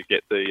is to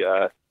get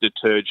the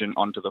detergent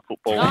onto the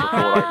football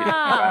before they hit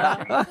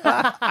the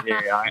track.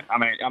 Yeah,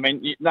 I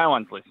mean, no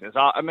one's listening.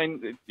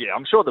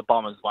 I'm sure the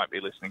Bombers won't be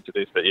listening to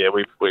this, but yeah,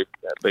 we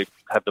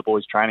have the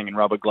boys training in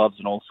rubber gloves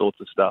and all sorts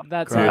of stuff.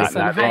 That's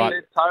awesome.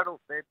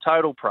 They're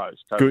total pros.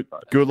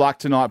 Good luck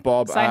tonight,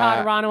 Bob. Say hi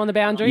to Rhino on the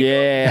boundary.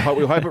 Yeah,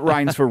 we hope it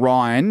rains for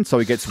Ryan so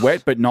he gets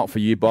wet, but not for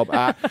you, Bob.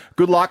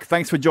 Good luck.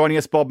 Thanks for joining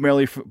us, Bob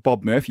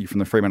Murphy from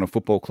the Fremantle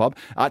Football Club.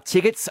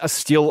 Tickets are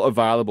still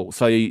available,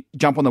 so you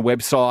jump on the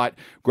website,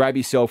 grab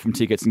yourself some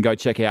tickets and go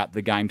check out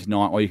the game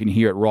tonight, or you can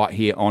hear it right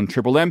here on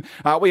Triple M.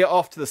 We are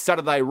off to the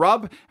Saturday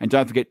rub, and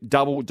don't forget,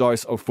 double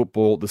dose of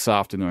football this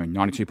afternoon.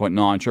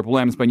 92.9 Triple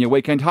M's been your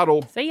weekend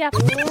huddle. See ya.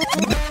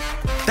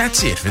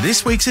 That's it for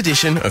this week's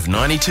edition of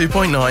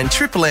 92.9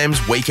 Triple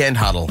M's Weekend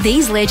Huddle.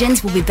 These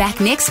legends will be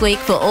back next week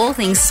for all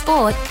things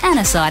sport and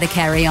a side of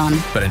carry on.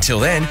 But until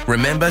then,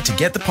 remember to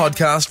get the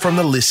podcast from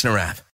the Listener app.